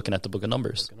we're going to be looking at the Book of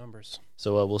Numbers.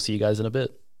 So we'll see you guys in a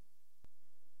bit.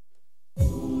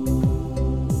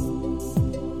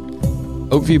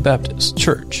 Oakview Baptist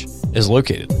Church is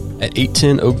located at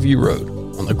 810 Oakview Road,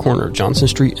 on the corner of Johnson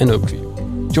Street and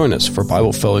Oakview. Join us for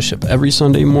Bible fellowship every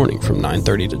Sunday morning from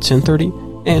 9:30 to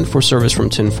 10:30 and for service from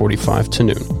 10:45 to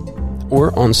noon,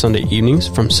 or on Sunday evenings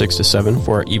from 6 to 7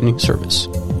 for our evening service.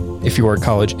 If you are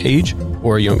college age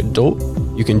or a young adult,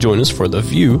 you can join us for The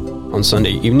View on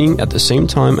Sunday evening at the same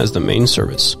time as the main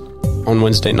service. On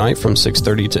Wednesday night from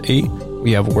 6:30 to 8,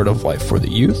 we have Word of Life for the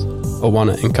youth,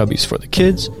 Awana and Cubbies for the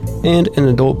kids, and an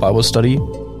adult Bible study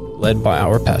led by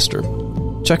our pastor.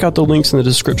 Check out the links in the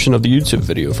description of the YouTube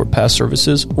video for past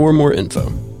services or more info.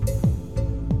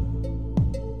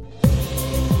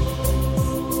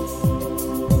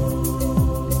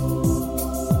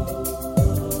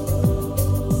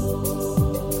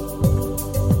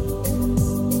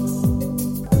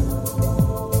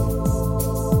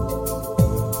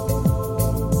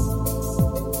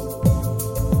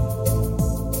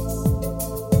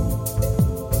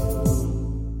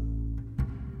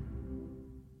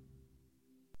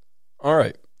 All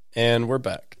right, and we're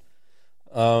back.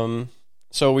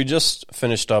 So we just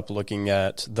finished up looking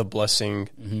at The Blessing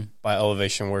by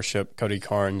Elevation Worship, Cody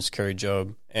Carnes, Kari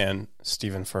Jobe, and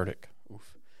Stephen Furtick.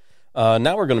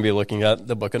 Now we're going to be looking at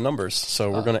the Book of Numbers,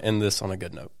 so we're going to end this on a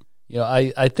good note.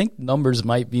 I think Numbers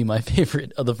might be my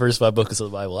favorite of the first 5 books of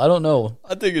the Bible. I don't know.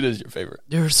 I think it is your favorite.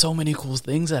 There are so many cool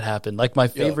things that happen. Like my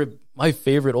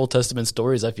favorite Old Testament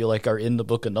stories, I feel like, are in the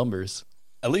Book of Numbers.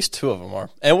 At least 2 of them are,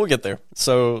 and we'll get there.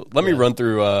 So let me run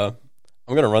through. I'm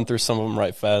going to run through some of them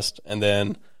right fast, and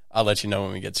then I'll let you know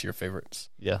when we get to your favorites.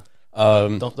 Yeah.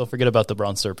 Don't forget about the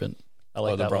bronze serpent. I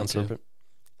like that the bronze one too. serpent.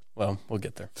 Well, we'll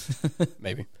get there,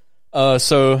 maybe.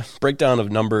 So breakdown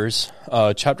of Numbers,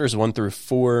 chapters 1 through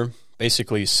 4,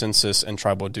 basically census and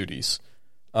tribal duties.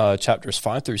 Chapters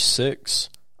 5 through 6,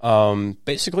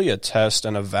 basically a test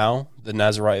and a vow, the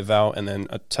Nazirite vow, and then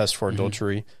a test for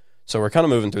adultery. So we're kind of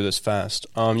moving through this fast.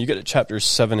 You get to chapters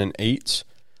 7 and 8.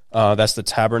 That's the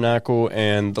tabernacle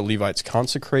and the Levites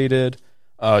consecrated.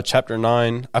 Chapter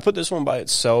 9, I put this one by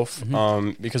itself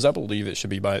because I believe it should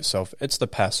be by itself. It's the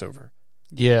Passover.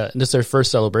 Yeah, and it's their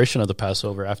first celebration of the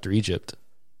Passover after Egypt.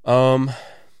 It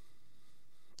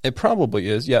probably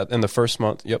is. Yeah, in the first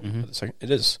month. Yep,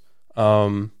 it is.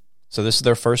 So this is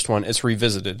their first one. It's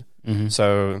revisited.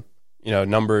 So,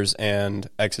 Numbers and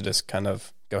Exodus kind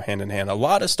of go hand in hand. A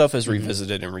lot of stuff is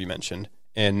revisited and re-mentioned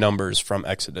in Numbers from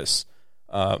Exodus.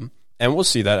 And we'll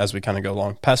see that as we kind of go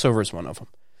along. Passover is one of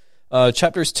them.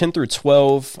 Chapters 10 through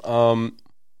 12,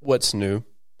 what's new?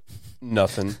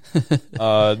 Nothing.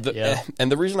 And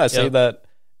the reason I say that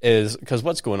is because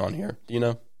what's going on here? Do you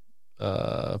know?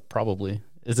 Probably.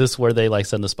 Is this where they like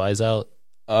send the spies out?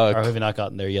 Or have you not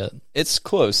gotten there yet? It's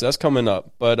close. That's coming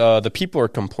up. But the people are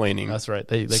complaining. That's right.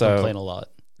 They complain a lot.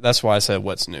 That's why I said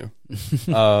what's new.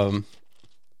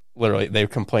 Literally, they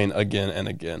complain again and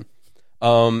again.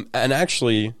 And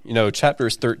actually,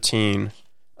 chapters 13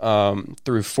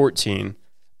 through 14,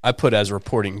 I put as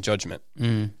reporting judgment.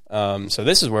 So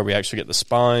this is where we actually get the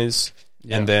spies,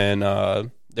 and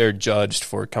then they're judged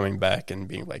for coming back and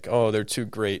being like, "Oh, they're too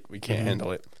great. We can't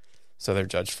handle it." So they're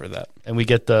judged for that. And we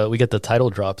get the title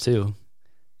drop too,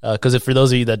 because for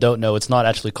those of you that don't know, it's not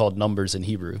actually called Numbers in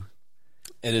Hebrew.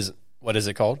 It is. What is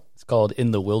it called? It's called In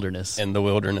the Wilderness. In the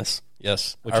Wilderness.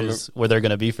 Yes, which is where they're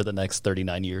going to be for the next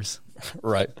 39 years.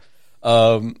 Right.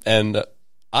 And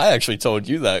I actually told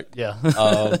you that.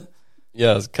 Yeah.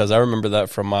 Yeah, because I remember that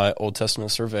from my Old Testament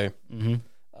survey.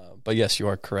 But yes, you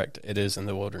are correct. It is in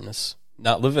the wilderness.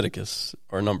 Not Leviticus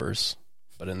or Numbers,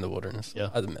 but in the wilderness. Yeah.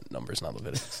 I meant Numbers, not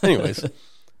Leviticus. Anyways,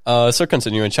 so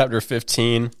continuing, chapter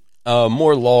 15,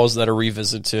 more laws that are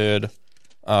revisited.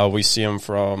 We see them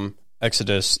from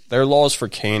Exodus. They're laws for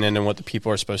Canaan and what the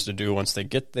people are supposed to do once they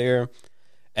get there.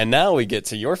 And now we get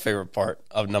to your favorite part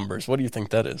of Numbers. What do you think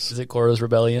that is? Is it Korah's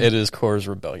rebellion? It is Korah's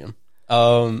rebellion.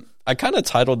 I kind of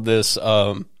titled this, we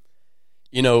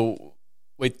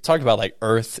talked about like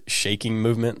earth-shaking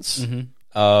movements.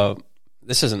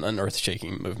 This isn't an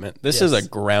earth-shaking movement. This is a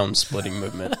ground-splitting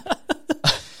movement.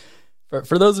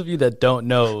 For those of you that don't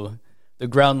know, the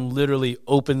ground literally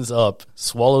opens up,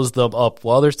 swallows them up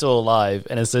while they're still alive,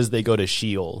 and it says they go to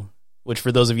Sheol, which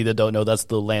for those of you that don't know, that's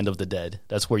the land of the dead.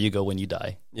 That's where you go when you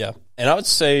die. Yeah. And I would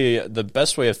say the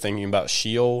best way of thinking about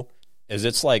Sheol is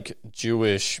it's like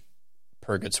Jewish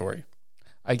purgatory.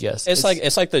 I guess. It's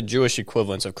like the Jewish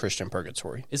equivalence of Christian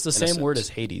purgatory. It's the same word as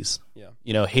Hades. Yeah.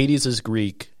 Hades is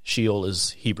Greek, Sheol is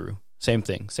Hebrew. Same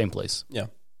thing, same place. Yeah.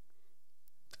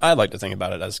 I like to think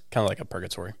about it as kind of like a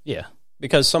purgatory. Yeah.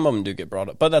 Because some of them do get brought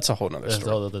up, but that's a whole nother story. That's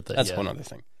a whole other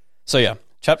thing. So yeah,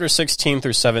 chapter 16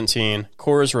 through 17,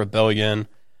 Korah's rebellion,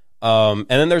 and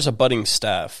then there's a budding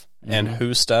staff. And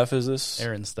whose staff is this?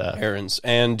 Aaron's staff. Aaron's.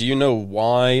 And do you know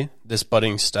why this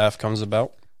budding staff comes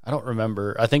about? I don't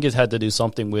remember. I think it had to do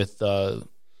something with, I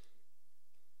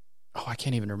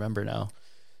can't even remember now.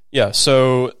 Yeah,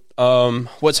 so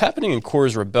what's happening in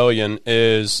Korah's rebellion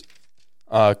is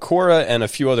Korah and a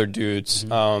few other dudes,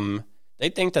 they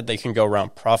think that they can go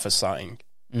around prophesying.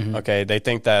 Okay, they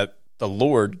think that the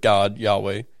Lord, God,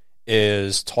 Yahweh,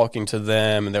 is talking to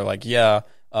them, and they're like,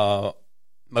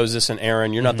 Moses and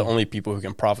Aaron, you're not the only people who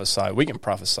can prophesy. We can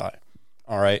prophesy.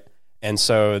 All right? And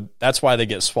so that's why they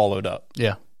get swallowed up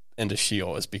into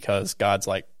Sheol, is because God's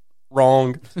like,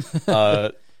 wrong.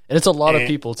 And it's a lot of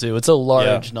people, too. It's a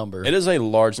large number. It is a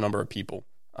large number of people.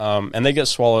 And they get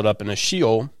swallowed up into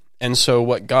Sheol. And so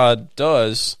what God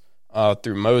does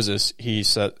through Moses,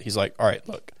 he's like, all right,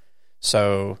 look.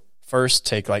 So first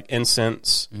take like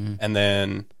incense, and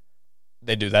then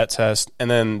they do that test. And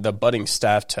then the budding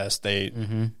staff test, they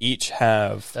each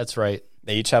have... That's right.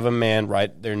 They each have a man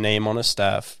write their name on a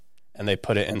staff, and they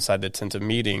put it inside the tent of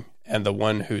meeting. And the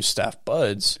one whose staff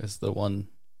buds is the one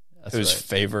whose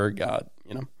favor God,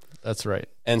 That's right.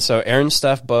 And so Aaron's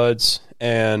staff buds,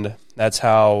 and that's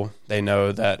how they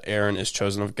know that Aaron is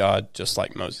chosen of God, just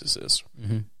like Moses is.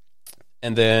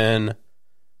 And then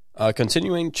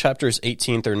continuing chapters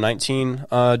 18 through 19,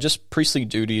 just priestly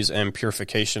duties and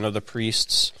purification of the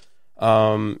priests.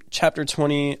 Chapter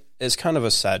 20 is kind of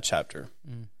a sad chapter.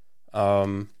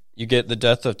 You get the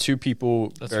death of two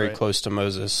people very close to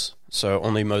Moses, so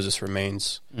only Moses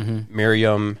remains.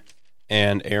 Miriam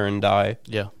and Aaron die.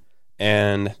 Yeah.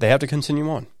 And they have to continue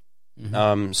on.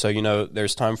 So,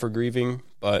 there's time for grieving,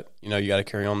 but, you got to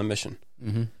carry on the mission.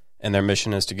 And their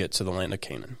mission is to get to the land of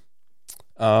Canaan.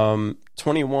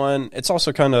 21, it's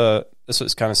also this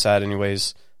is kind of sad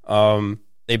anyways.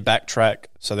 They backtrack,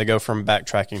 so they go from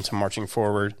backtracking to marching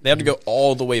forward. They have to go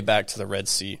all the way back to the Red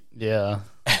Sea. Yeah.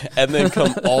 And then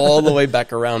come all the way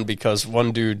back around because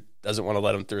one dude doesn't want to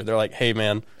let them through. They're like, hey,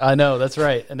 man. I know, that's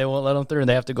right. And they won't let them through, and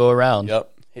they have to go around.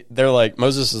 Yep. They're like,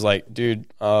 Moses is like, dude,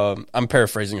 I'm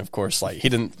paraphrasing, of course. Like, he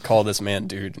didn't call this man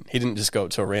dude. He didn't just go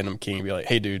up to a random king and be like,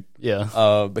 hey, dude. Yeah.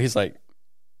 But he's like,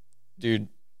 dude,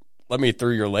 let me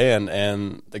through your land.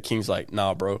 And the king's like,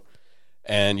 nah, bro.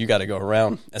 And you got to go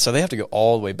around. And so they have to go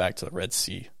all the way back to the Red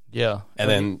Sea. Yeah.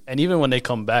 And even when they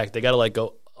come back, they got to like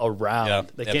go around. Yeah,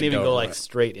 they can't even go like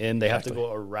straight in. They have to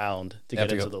go around to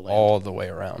get into the land. All the way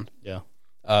around. Yeah.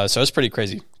 So it's pretty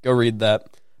crazy. Go read that.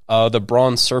 The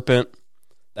bronze serpent,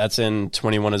 that's in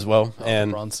 21 as well. And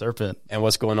the bronze serpent. And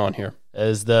what's going on here?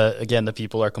 As the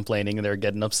people are complaining and they're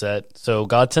getting upset. So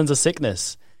God sends a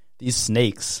sickness. These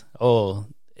snakes.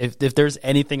 If there's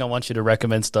anything I want you to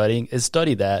recommend studying, is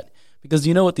study that. Because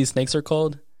you know what these snakes are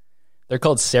called? They're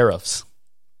called seraphs.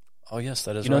 Oh, yes,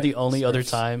 that is right. You know the only other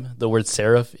time the word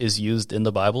seraph is used in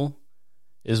the Bible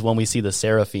is when we see the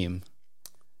seraphim.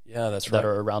 Yeah, that's right. That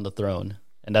are around the throne.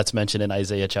 And that's mentioned in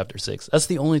Isaiah chapter 6. That's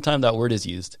the only time that word is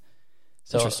used.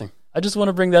 So interesting. I just want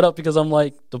to bring that up because I'm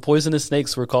like, the poisonous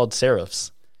snakes were called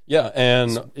seraphs. Yeah,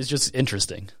 and it's just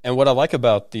interesting. And what I like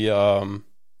about the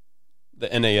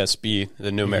NASB,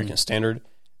 the New American Standard,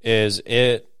 is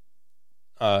it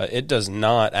does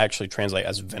not actually translate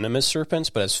as venomous serpents,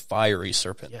 but as fiery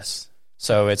serpents. Yes.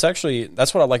 So it's actually,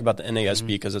 that's what I like about the NASB,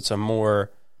 because it's a more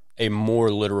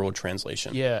literal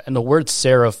translation. Yeah, and the word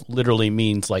seraph literally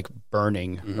means like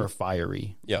burning or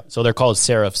fiery. Yeah. So they're called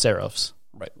seraphs.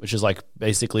 Right. Which is like,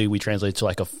 basically we translate to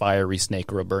like a fiery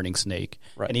snake or a burning snake.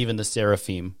 Right. And even the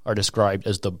seraphim are described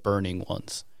as the burning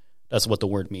ones. That's what the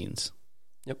word means.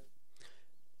 Yep.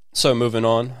 So moving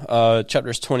on,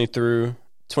 chapters 22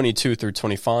 through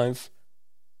 25.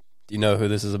 Do you know who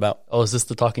this is about? Oh, is this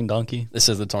the talking donkey? This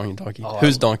is the talking donkey. Oh,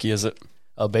 whose donkey is it?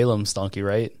 Balaam's donkey,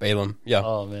 right? Balaam, yeah.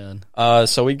 Oh, man.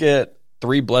 So we get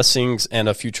 3 blessings and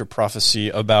a future prophecy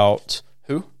about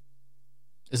who?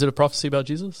 Is it a prophecy about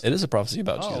Jesus? It is a prophecy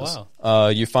about Jesus. Wow.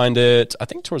 You find it, I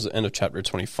think, towards the end of chapter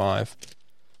 25.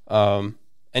 And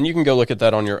you can go look at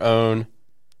that on your own.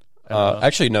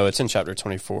 Actually, no, it's in chapter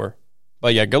 24.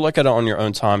 But yeah, go look at it on your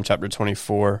own time, chapter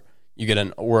 24. You get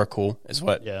an oracle, is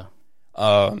what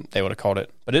they would have called it.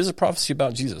 But it is a prophecy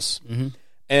about Jesus. Mm-hmm.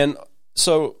 And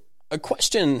so a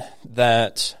question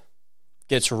that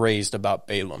gets raised about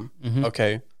Balaam,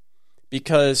 okay,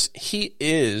 because he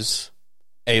is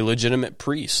a legitimate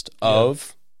priest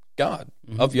of God,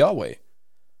 of Yahweh,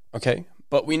 okay?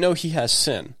 But we know he has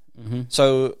sin.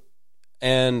 So,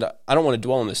 and I don't want to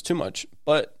dwell on this too much,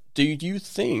 but do you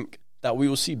think that we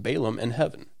will see Balaam in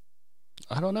heaven?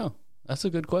 I don't know. That's a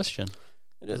good question.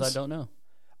 It is. I don't know.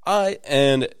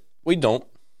 And we don't.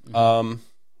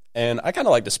 And I kind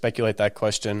of like to speculate that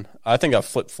question. I think I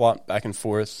flip-flop back and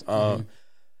forth.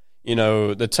 You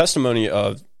know, the testimony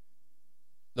of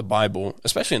the Bible,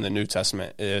 especially in the New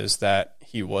Testament, is that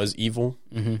he was evil.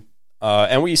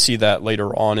 And we see that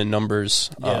later on in Numbers.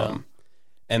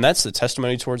 And that's the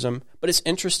testimony towards him. But it's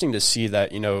interesting to see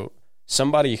that, you know,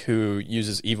 somebody who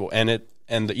uses evil, and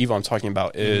the evil I'm talking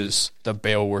about is the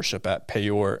Baal worship at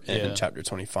Peor in chapter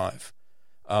 25.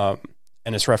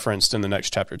 And it's referenced in the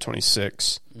next chapter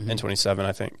 26 and 27,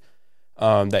 I think,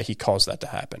 that he caused that to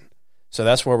happen. So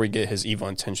that's where we get his evil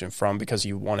intention from, because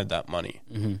he wanted that money.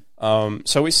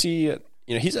 So we see, you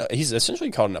know, he's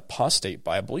essentially called an apostate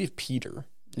by, I believe, Peter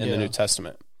in the New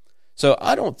Testament. So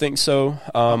I don't think so.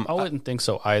 I wouldn't think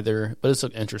so either, but it's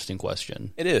an interesting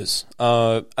question. It is.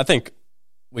 I think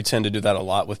we tend to do that a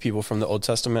lot with people from the Old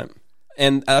Testament.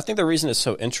 And I think the reason it's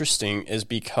so interesting is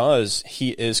because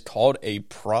he is called a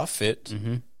prophet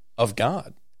of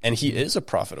God. And he is a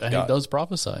prophet of God. And he does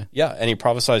prophesy. Yeah, and he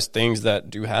prophesies things that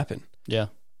do happen. Yeah.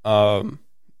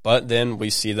 But then we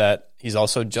see that he's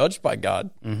also judged by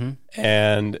God.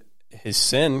 And his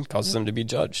sin causes him to be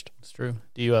judged. It's true.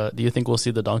 Do you think we'll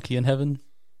see the donkey in heaven?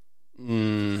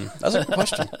 That's a good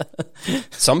question.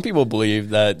 Some people believe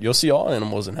that you'll see all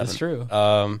animals in heaven. That's true.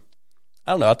 I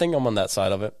don't know. I think I'm on that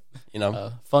side of it. You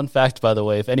know. Fun fact, by the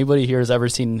way, if anybody here has ever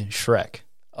seen Shrek.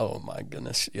 Oh my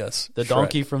goodness! Yes, the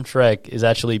donkey from Shrek is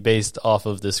actually based off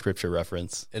of this scripture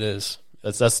reference. It is.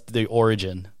 That's the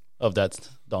origin of that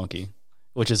donkey,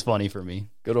 which is funny for me.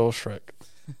 Good old Shrek.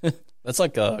 That's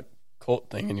like a cult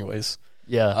thing, anyways.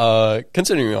 Yeah.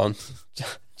 Continuing on,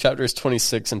 chapters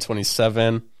 26 and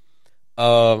 27.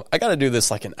 I got to do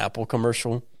this like an Apple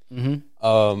commercial.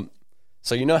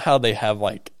 So you know how they have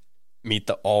like meet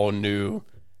the all new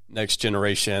next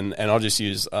generation, and I'll just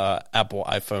use Apple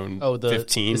iPhone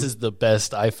 15. This is the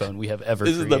best iPhone we have ever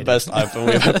created. This is the best iPhone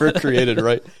we have ever created,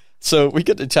 right? So we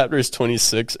get to chapters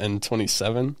 26 and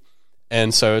 27,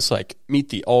 and so it's like, meet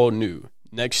the all new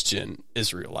next gen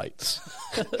Israelites.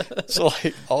 So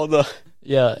like all the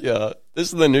this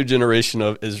is the new generation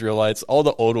of Israelites. All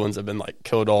the old ones have been like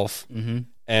killed off,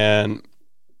 and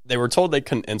they were told they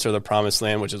couldn't enter the promised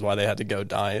land, which is why they had to go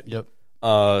die.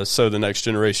 So the next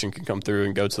generation can come through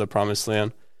and go to the promised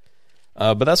land.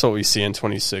 But that's what we see in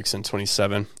 26 and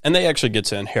 27. And they actually get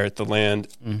to inherit the land.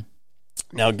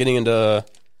 Now, getting into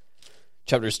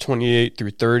chapters 28 through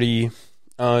 30,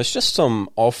 it's just some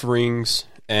offerings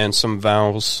and some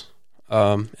vows.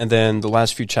 And then the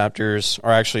last few chapters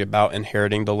are actually about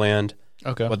inheriting the land,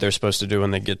 what they're supposed to do when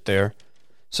they get there.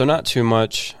 So not too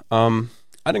much.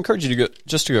 I'd encourage you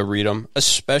to go read them,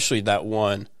 especially that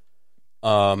one.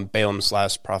 Balaam's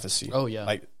last prophecy. Oh yeah,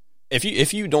 like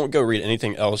if you don't go read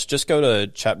anything else, just go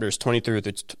to chapters 23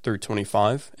 through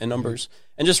 25 in Numbers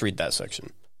and just read that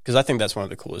section, because I think that's one of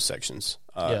the coolest sections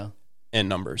in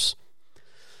Numbers.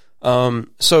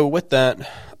 So with that,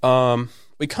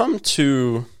 we come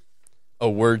to a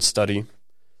word study,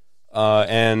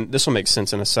 and this will make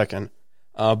sense in a second,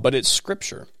 but it's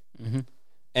Scripture. Mm-hmm.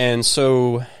 And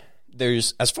so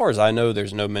as far as I know,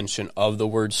 there's no mention of the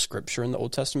word Scripture in the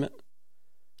Old Testament.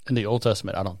 In the Old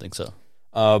Testament, I don't think so.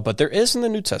 But there is in the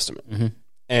New Testament.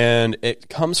 And it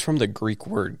comes from the Greek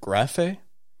word graphe,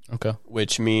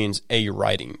 which means a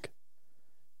writing.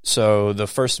 So the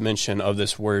first mention of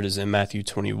this word is in Matthew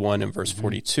 21 and verse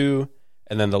 42,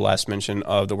 and then the last mention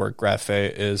of the word graphe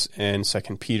is in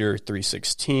 2 Peter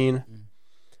 3:16.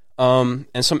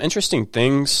 And some interesting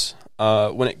things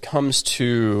when it comes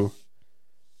to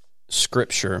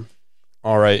Scripture.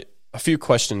 All right, a few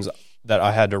questions that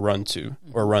I had to run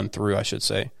through, I should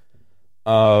say.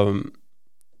 What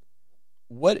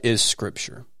is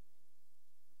Scripture?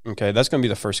 Okay, that's going to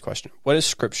be the first question. What is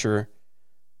Scripture?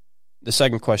 The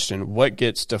second question, what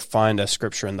gets defined as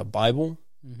Scripture in the Bible?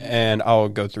 And I'll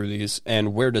go through these.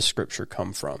 And where does Scripture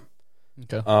come from?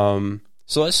 Okay.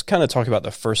 So let's kind of talk about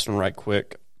the first one right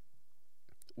quick.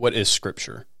 What is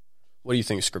Scripture? What do you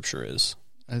think Scripture is?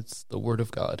 It's the Word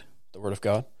of God. The Word of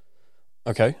God?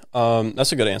 Okay.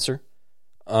 That's a good answer.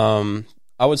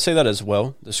 I would say that as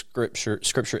well. The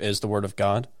Scripture is the Word of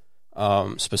God,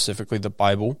 specifically the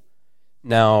Bible.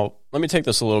 Now, let me take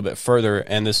this a little bit further,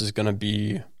 and this is going to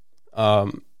be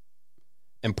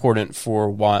important for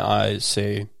why I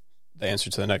say the answer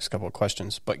to the next couple of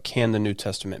questions. But can the New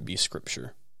Testament be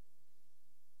Scripture?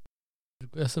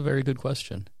 That's a very good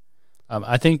question.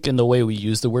 I think in the way we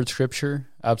use the word Scripture,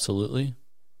 absolutely.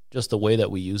 Just the way that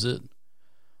we use it.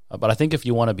 But I think if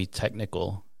you want to be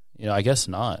technical, I guess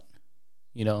not.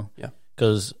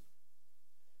 Because,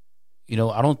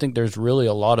 I don't think there's really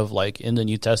a lot of, in the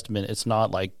New Testament, it's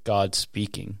not like God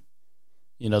speaking.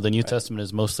 The New Testament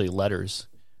is mostly letters,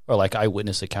 or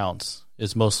eyewitness accounts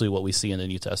is mostly what we see in the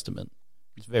New Testament.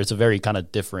 It's a very kind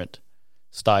of different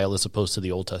style as opposed to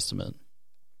the Old Testament.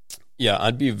 Yeah,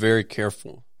 I'd be very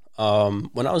careful.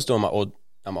 When I was doing my Old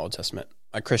Testament,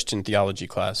 my Christian theology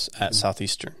class at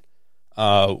Southeastern,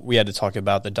 we had to talk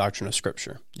about the doctrine of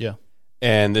Scripture. Yeah.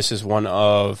 And this is one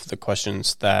of the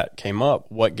questions that came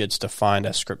up. What gets defined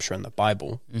as Scripture in the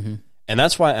Bible? And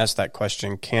that's why I asked that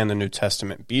question, can the New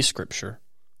Testament be Scripture?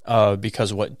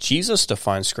 Because what Jesus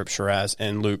defines Scripture as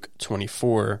in Luke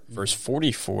 24, verse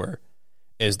 44,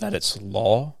 is that it's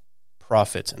law,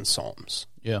 prophets, and Psalms.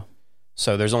 Yeah.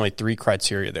 So there's only 3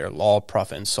 criteria there, law,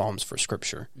 prophet, and Psalms for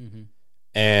Scripture.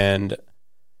 And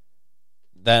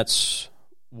that's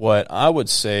what I would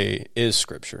say is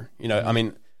Scripture. I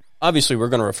mean, obviously we're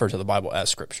going to refer to the Bible as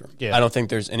Scripture. Yeah. I don't think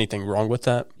there's anything wrong with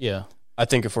that. Yeah. I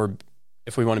think if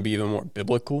we want to be even more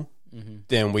biblical,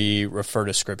 then we refer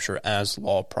to Scripture as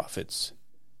law, prophets,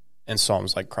 and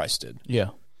Psalms like Christ did. Yeah.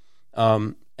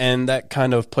 And that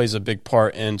kind of plays a big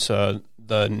part into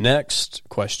the next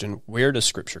question, where does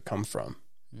Scripture come from?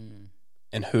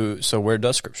 And where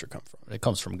does Scripture come from? It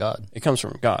comes from God. It comes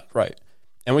from God, right.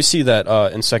 And we see that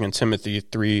in 2 Timothy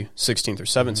 3:16 through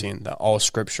 17, that all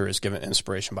Scripture is given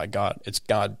inspiration by God. It's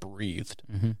God-breathed.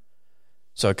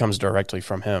 So it comes directly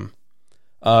from Him.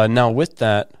 Now with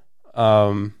that,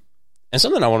 and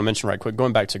something I want to mention right quick,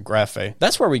 going back to graphe,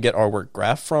 that's where we get our word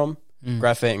graph from.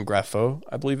 Graphe and grapho,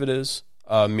 I believe it is,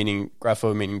 meaning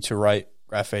grapho meaning to write,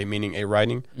 graphe meaning a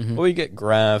writing. But we get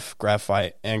graph,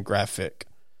 graphite, and graphic.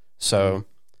 So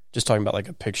just talking about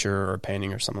a picture or a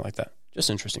painting or something like that. Just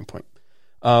an interesting point.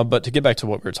 But to get back to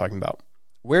what we were talking about,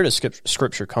 where does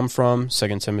Scripture come from?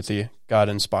 2 Timothy, God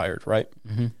inspired, right?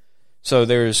 So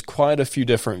there's quite a few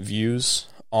different views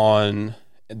on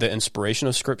the inspiration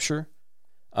of Scripture.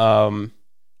 As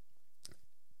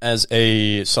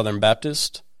a Southern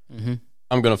Baptist,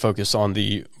 I'm going to focus on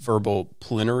the verbal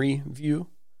plenary view.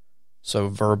 So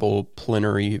verbal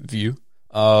plenary view.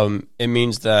 It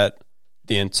means that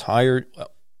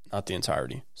not the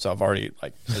entirety. So I've already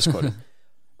misquoted.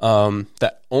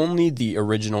 That only the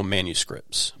original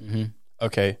manuscripts.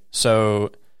 Okay,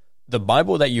 so the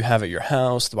Bible that you have at your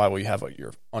house, the Bible you have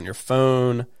on your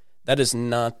phone, that is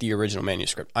not the original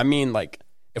manuscript. I mean,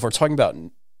 if we're talking about,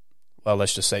 well,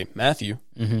 let's just say Matthew.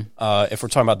 If we're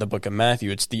talking about the book of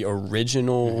Matthew, it's the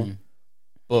original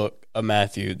book of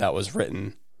Matthew that was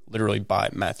written literally by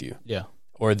Matthew. Yeah.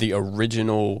 Or the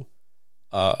original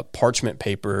parchment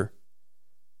paper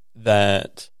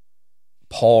that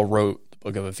Paul wrote the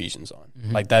book of Ephesians on.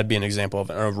 That'd be an example of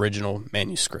an original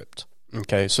manuscript.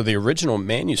 Okay, so the original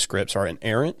manuscripts are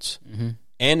inerrant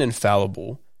and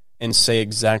infallible and say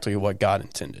exactly what God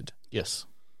intended. Yes.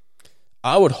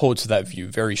 I would hold to that view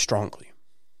very strongly.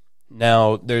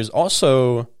 Now, there's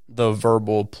also the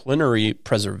verbal plenary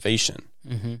preservation,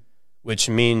 which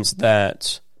means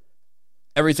that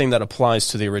everything that applies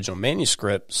to the original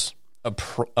manuscripts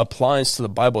applies to the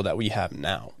Bible that we have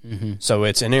now. So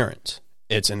it's inerrant.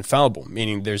 It's infallible,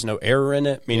 meaning there's no error in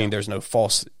it, meaning there's no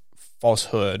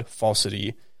falsehood,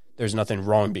 falsity. There's nothing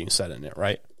wrong being said in it,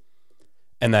 right?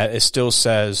 And that it still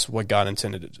says what God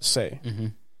intended it to say.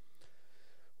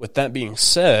 With that being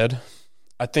said,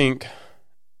 I think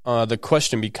the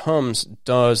question becomes,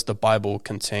 does the Bible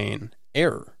contain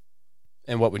error?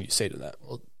 And what would you say to that?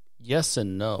 Well, yes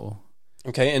and no.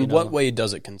 Okay, in what way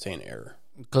does it contain error?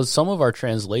 Because some of our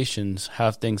translations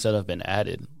have things that have been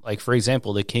added. Like, for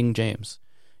example, the King James.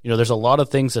 There's a lot of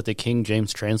things that the King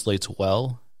James translates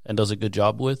well and does a good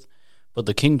job with, but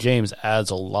the King James adds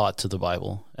a lot to the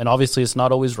Bible. And obviously, it's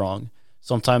not always wrong.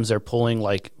 Sometimes they're pulling,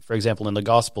 like, for example, in the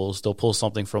Gospels, they'll pull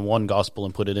something from one Gospel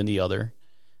and put it in the other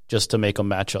just to make them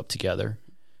match up together.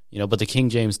 But the King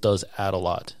James does add a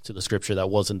lot to the Scripture that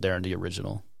wasn't there in the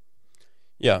original.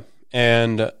 Yeah,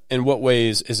 and in what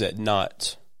ways is it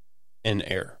not in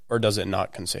error, or does it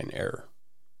not contain error?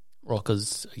 Well,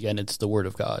 because, again, it's the Word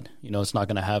of God. It's not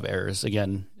going to have errors.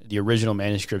 Again, the original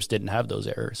manuscripts didn't have those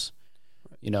errors.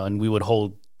 And we would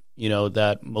hold,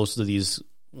 that most of these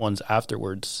ones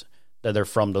afterwards, that they're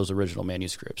from those original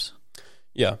manuscripts.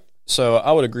 Yeah, so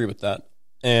I would agree with that.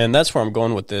 And that's where I'm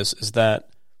going with this, is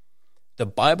that the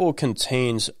Bible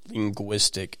contains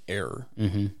linguistic error.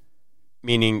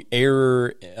 Meaning error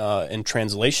in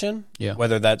translation,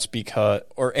 whether that's because,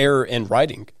 or error in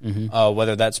writing,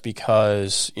 whether that's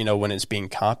because, when it's being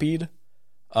copied,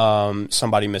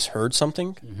 somebody misheard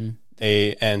something,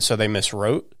 so they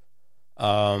miswrote,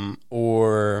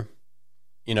 or,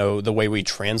 the way we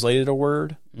translated a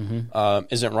word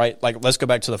isn't right. Like, let's go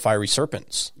back to the fiery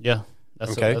serpents. Yeah,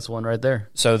 that's one right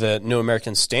there. So the New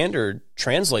American Standard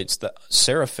translates the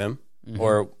seraphim,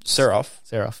 or seraph.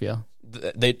 Seraph, yeah.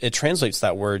 It translates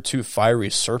that word to fiery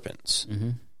serpents.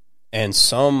 And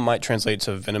some might translate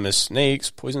to venomous snakes,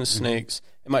 poisonous snakes.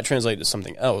 It might translate to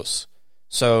something else.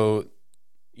 So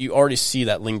you already see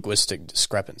that linguistic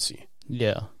discrepancy.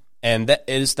 Yeah. And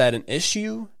is that an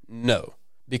issue? No.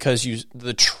 Because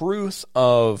the truth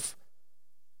of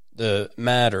the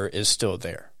matter is still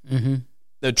there.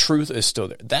 The truth is still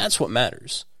there. That's what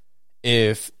matters.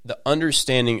 If the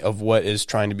understanding of what is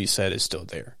trying to be said is still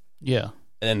there. Yeah.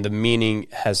 And the meaning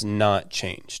has not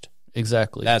changed.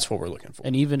 Exactly. That's what we're looking for.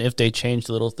 And even if they changed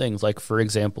little things, like, for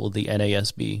example, the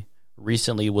NASB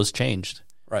recently was changed.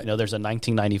 Right. There's a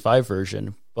 1995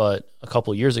 version, but a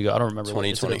couple years ago, I don't remember.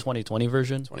 2020. The 2020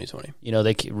 version? 2020.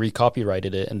 They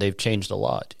recopyrighted it, and they've changed a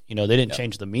lot. They didn't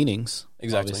change the meanings,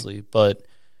 obviously, but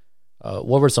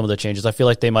what were some of the changes? I feel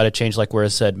like they might have changed, like, where it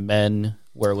said men,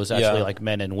 where it was actually like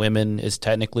men and women is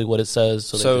technically what it says,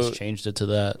 so they just changed it to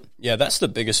that. Yeah, that's the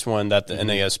biggest one that the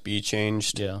NASB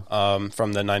changed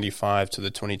from the 95 to the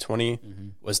 2020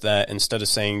 was that instead of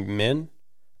saying men,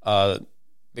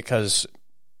 because,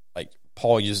 like,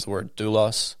 Paul used the word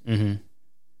doulos,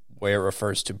 where it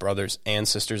refers to brothers and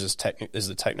sisters is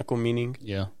the technical meaning.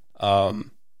 Yeah.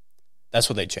 That's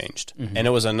what they changed. And it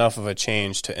was enough of a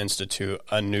change to institute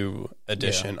a new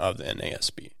edition of the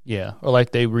NASB. Yeah, or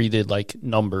like they redid, like,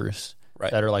 numbers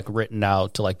that are, like, written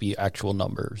out to, like, be actual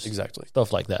numbers. Exactly.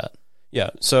 Stuff like that.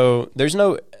 Yeah, so there's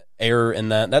no error in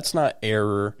that. That's not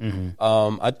error.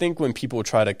 I think when people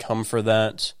try to come for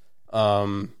that,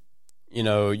 you'll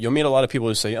meet a lot of people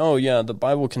who say, oh, yeah, the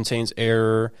Bible contains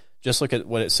error. Just look at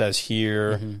what it says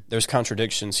here. There's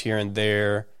contradictions here and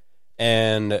there.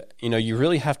 And, you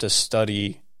really have to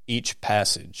study each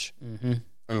passage,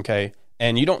 okay?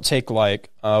 And you don't take,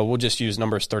 like, we'll just use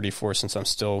Numbers 34 since I'm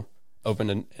still open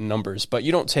in Numbers, but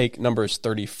you don't take Numbers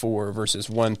 34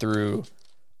 verses 1 through,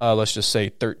 let's just say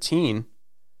 13,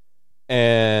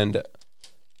 and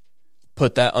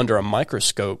put that under a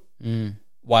microscope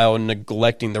while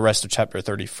neglecting the rest of chapter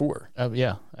 34.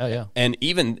 Yeah. And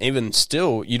even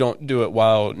still, you don't do it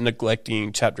while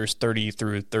neglecting chapters 30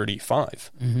 through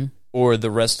 35. Or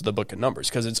the rest of the book of Numbers,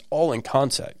 because it's all in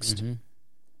context.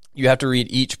 You have to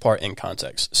read each part in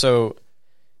context. So,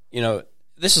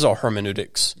 this is all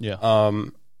hermeneutics. Yeah.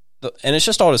 And it's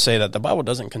just all to say that the Bible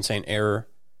doesn't contain error.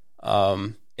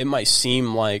 It might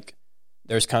seem like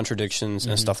there's contradictions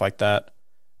and stuff like that,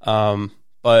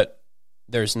 but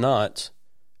there's not,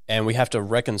 and we have to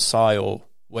reconcile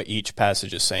what each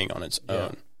passage is saying on its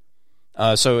own.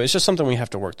 So it's just something we have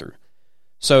to work through.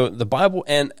 So the Bible,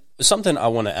 and something I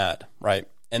want to add, right?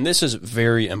 And this is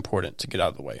very important to get out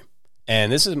of the way.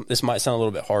 And this might sound a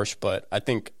little bit harsh, but I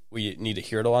think we need to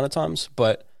hear it a lot of times.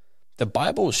 But the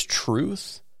Bible's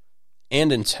truth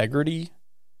and integrity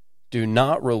do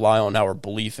not rely on our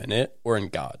belief in it or in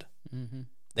God. Mm-hmm.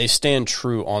 They stand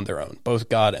true on their own, both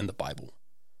God and the Bible.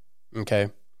 Okay?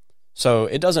 So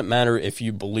it doesn't matter if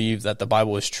you believe that the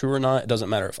Bible is true or not. It doesn't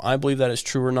matter if I believe that it's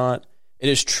true or not. It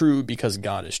is true because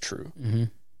God is true,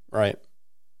 right?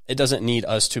 It doesn't need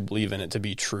us to believe in it to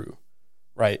be true,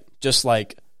 right? Just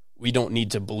like we don't need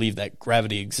to believe that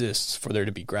gravity exists for there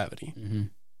to be gravity,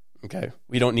 okay?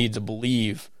 We don't need to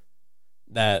believe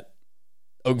that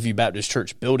Oakview Baptist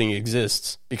Church building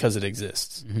exists because it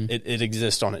exists. It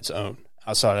exists on its own,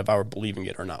 outside of our believing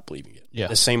it or not believing it. Yeah.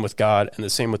 The same with God and the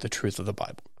same with the truth of the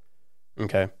Bible.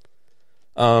 Okay.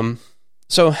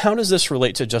 So how does this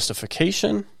relate to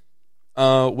justification?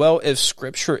 Well, if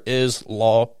Scripture is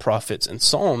law, prophets, and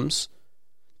Psalms,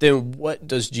 then what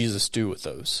does Jesus do with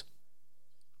those?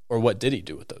 Or what did he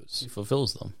do with those? He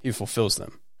fulfills them. He fulfills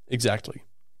them. Exactly.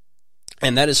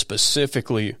 And that is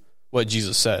specifically what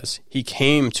Jesus says. He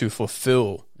came to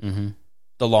fulfill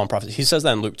the law and prophets. He says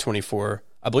that in Luke 24.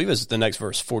 I believe it's the next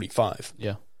verse, 45.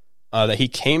 Yeah. That he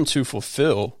came to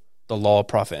fulfill the law,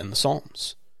 prophet, and the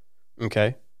Psalms.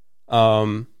 Okay?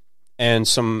 And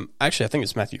actually, I think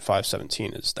it's Matthew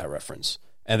 5:17 is that reference.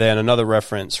 And then another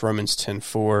reference, Romans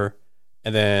 10:4,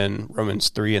 and then Romans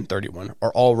 3:31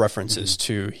 are all references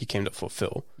to he came to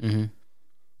fulfill.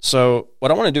 So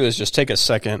what I want to do is just take a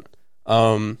second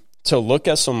to look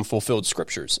at some fulfilled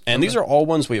scriptures. And these are all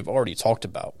ones we have already talked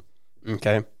about.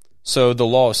 Okay? So the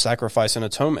law of sacrifice and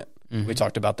atonement. We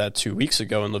talked about that 2 weeks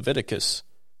ago in Leviticus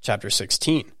chapter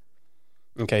 16.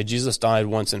 Okay, Jesus died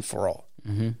once and for all.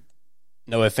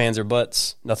 No ifs, ands, or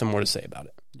buts. Nothing more to say about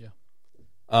it.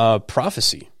 Yeah.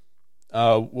 Prophecy.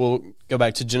 We'll go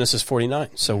back to Genesis 49.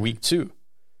 So week 2.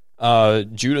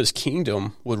 Judah's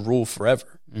kingdom would rule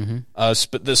forever.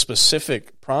 The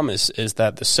specific promise is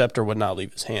that the scepter would not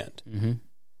leave his hand.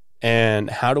 And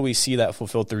how do we see that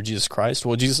fulfilled through Jesus Christ?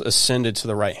 Well, Jesus ascended to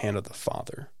the right hand of the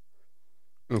Father.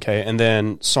 Okay, and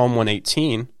then Psalm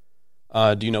 118.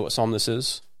 Do you know what psalm this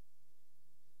is?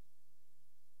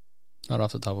 Not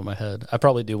off the top of my head. I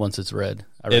probably do once it's read.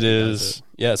 It is.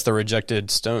 Yeah, it's the rejected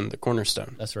stone, the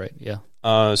cornerstone. That's right, yeah.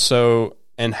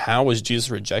 And how was Jesus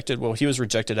rejected? Well, he was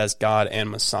rejected as God and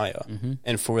Messiah.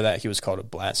 And for that, he was called a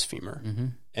blasphemer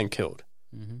and killed.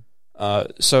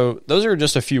 So those are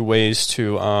just a few ways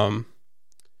to,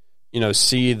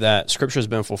 see that Scripture has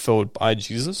been fulfilled by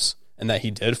Jesus and that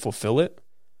he did fulfill it.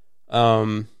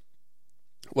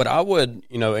 What I would,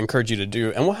 encourage you to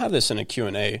do, and we'll have this in a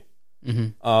Q&A,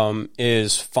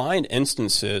 is find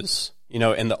instances,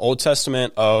 in the Old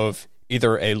Testament of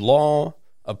either a law,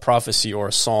 a prophecy, or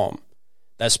a psalm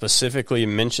that specifically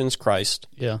mentions Christ.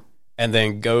 Yeah. And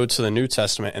then go to the New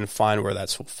Testament and find where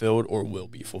that's fulfilled or will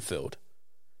be fulfilled.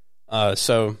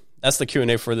 So that's the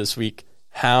Q&A for this week.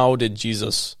 How did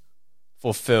Jesus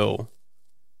fulfill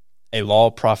a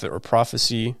law, prophet, or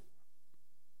prophecy,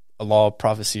 a law,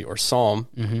 prophecy, or psalm,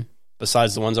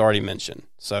 besides the ones already mentioned?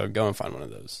 So go and find one of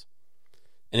those.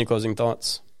 Any closing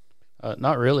thoughts?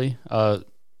 Not really. I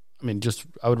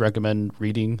would recommend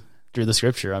reading through the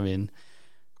Scripture.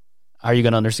 How are you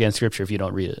going to understand Scripture if you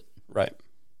don't read it? Right.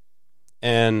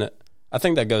 And I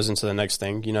think that goes into the next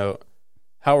thing,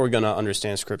 how are we going to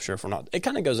understand Scripture if we're not? It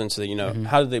kind of goes into the,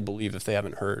 how do they believe if they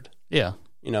haven't heard? Yeah.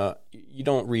 You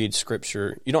don't read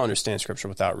Scripture, you don't understand Scripture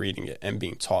without reading it and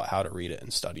being taught how to read it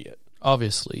and study it.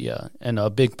 Obviously, yeah. And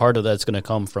a big part of that's going to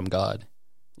come from God.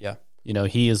 Yeah.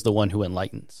 He is the one who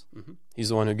enlightens. He's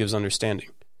the one who gives understanding.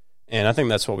 And I think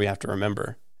that's what we have to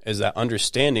remember, is that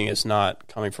understanding is not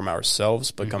coming from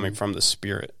ourselves, but coming from the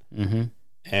Spirit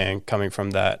and coming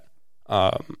from that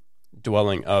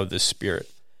dwelling of the Spirit.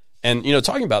 And,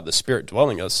 talking about the Spirit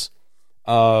dwelling us,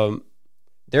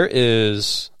 there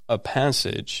is a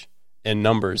passage in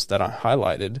Numbers that I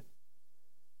highlighted.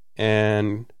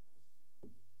 And,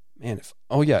 man,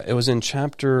 it was in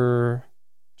chapter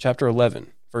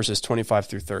 11, verses 25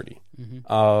 through 30.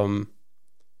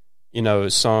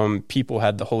 Some people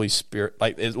had the Holy Spirit,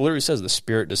 like it literally says the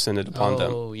Spirit descended upon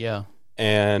them. Oh, yeah.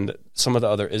 And some of the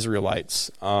other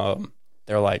Israelites,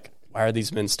 they're like, why are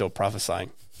these men still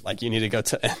prophesying? Like, you need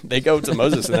to they go to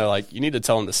Moses and they're like, you need to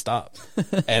tell them to stop.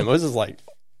 And Moses is like,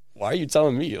 why are you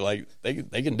telling me? Like,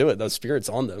 they can do it. The Spirit's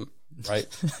on them, right?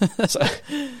 So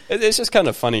it's just kind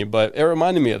of funny, but it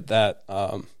reminded me of that,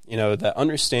 that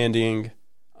understanding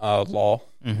law,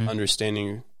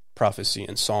 understanding prophecy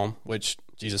and psalm, which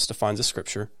Jesus defines as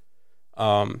Scripture,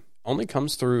 only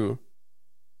comes through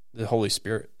the Holy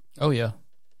Spirit. Oh, yeah.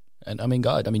 And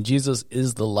God, Jesus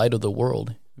is the light of the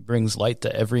world. He brings light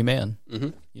to every man.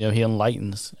 He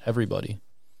enlightens everybody.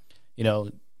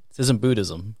 This isn't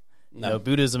Buddhism. No. You know,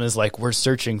 Buddhism is like we're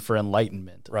searching for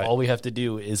enlightenment. Right. All we have to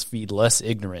do is be less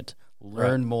ignorant,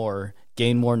 learn more,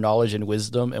 gain more knowledge and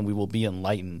wisdom, and we will be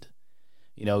enlightened.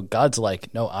 You know, God's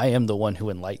like, no, I am the one who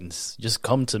enlightens. Just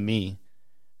come to me,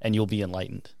 and you'll be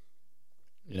enlightened.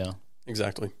 You know?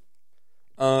 Exactly.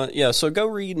 So go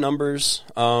read Numbers.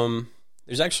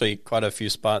 There's actually quite a few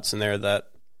spots in there that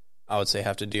I would say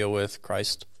have to deal with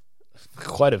Christ.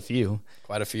 Quite a few.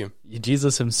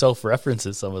 Jesus himself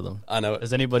references some of them. I know.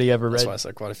 Has anybody ever read? That's why I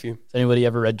said quite a few. Has anybody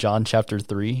ever read John chapter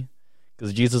 3?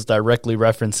 Because Jesus directly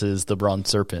references the bronze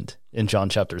serpent in John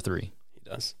chapter 3. He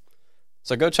does.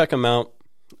 So go check him out,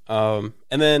 and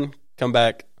then come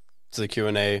back to the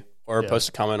Q&A or post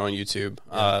a comment on YouTube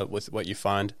with what you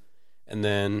find, and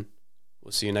then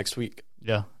we'll see you next week.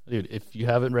 Yeah, dude. If you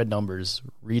haven't read Numbers,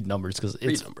 read Numbers because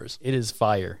it is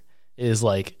fire. It is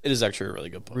actually a really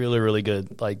good book. Really, really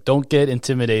good. Like, don't get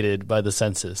intimidated by the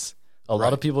census. A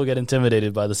lot of people get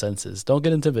intimidated by the census. Don't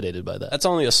get intimidated by that. That's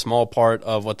only a small part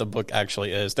of what the book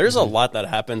actually is. There's a lot that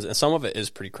happens, and some of it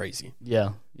is pretty crazy.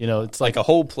 Yeah, you know, it's like a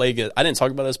whole plague. I didn't talk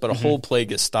about this, but a whole plague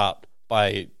gets stopped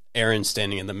by Aaron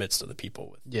standing in the midst of the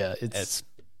people. It's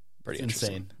pretty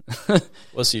interesting.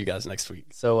 We'll see you guys next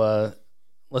week. So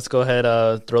let's go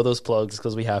ahead throw those plugs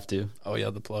because we have to. Oh yeah,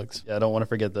 the plugs. Yeah, I don't want to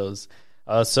forget those.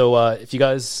 So if you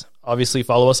guys obviously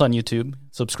follow us on YouTube,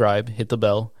 subscribe, hit the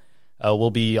bell.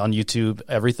 We'll be on YouTube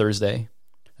every Thursday,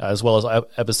 as well as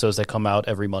episodes that come out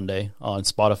every Monday on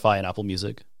Spotify and Apple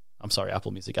Music. I'm sorry,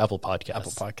 Apple Music, Apple Podcasts.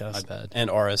 Apple Podcasts. My bad. And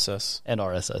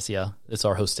RSS. Yeah. It's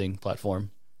our hosting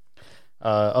platform.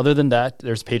 Other than that,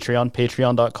 there's Patreon,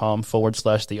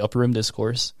 patreon.com/The Upper Room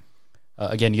Discourse.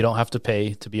 Again, you don't have to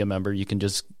pay to be a member. You can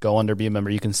just go under, be a member.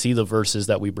 You can see the verses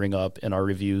that we bring up in our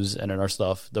reviews and in our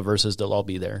stuff. The verses, they'll all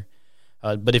be there.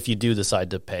 But if you do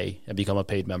decide to pay and become a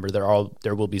paid member,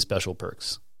 there will be special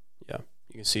perks. Yeah,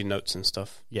 you can see notes and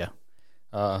stuff. Yeah.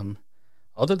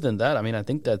 Other than that, I mean, I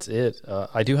think that's it.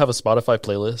 I do have a Spotify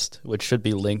playlist, which should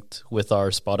be linked with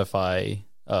our Spotify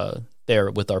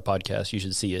there with our podcast. You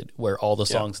should see it, where all the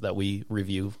songs that we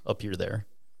review appear there.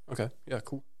 Okay, yeah,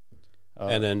 cool.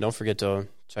 And then don't forget to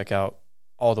check out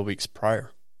all the weeks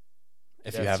prior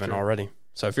if you haven't already.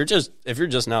 So if you're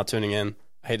just now tuning in,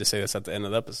 I hate to say this at the end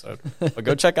of the episode, but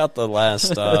go check out the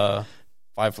last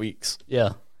 5 weeks.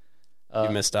 Yeah. You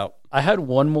missed out. I had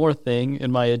one more thing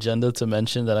in my agenda to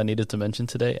mention that I needed to mention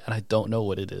today, and I don't know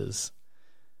what it is.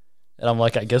 And I'm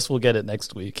like, I guess we'll get it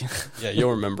next week. Yeah,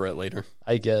 you'll remember it later.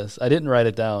 I guess. I didn't write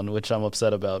it down, which I'm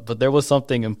upset about, but there was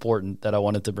something important that I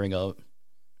wanted to bring up.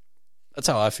 That's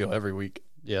how I feel every week.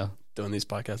 Yeah. Doing these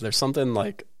podcasts. There's something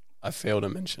like I fail to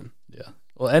mention. Yeah.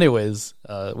 Well, anyways,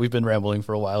 we've been rambling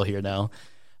for a while here now.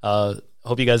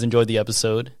 Hope you guys enjoyed the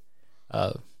episode.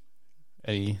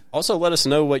 Also, let us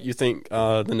know what you think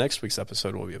the next week's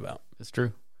episode will be about. It's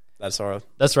true. That's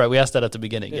right. We asked that at the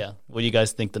beginning. Yeah. What do you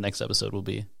guys think the next episode will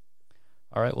be?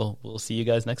 All right. Well, we'll see you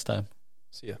guys next time.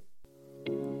 See ya.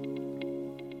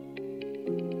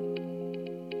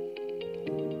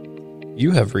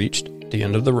 You have reached the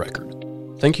end of the record.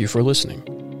 Thank you for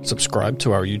listening. Subscribe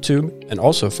to our YouTube and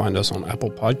also find us on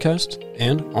Apple Podcasts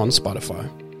and on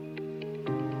Spotify.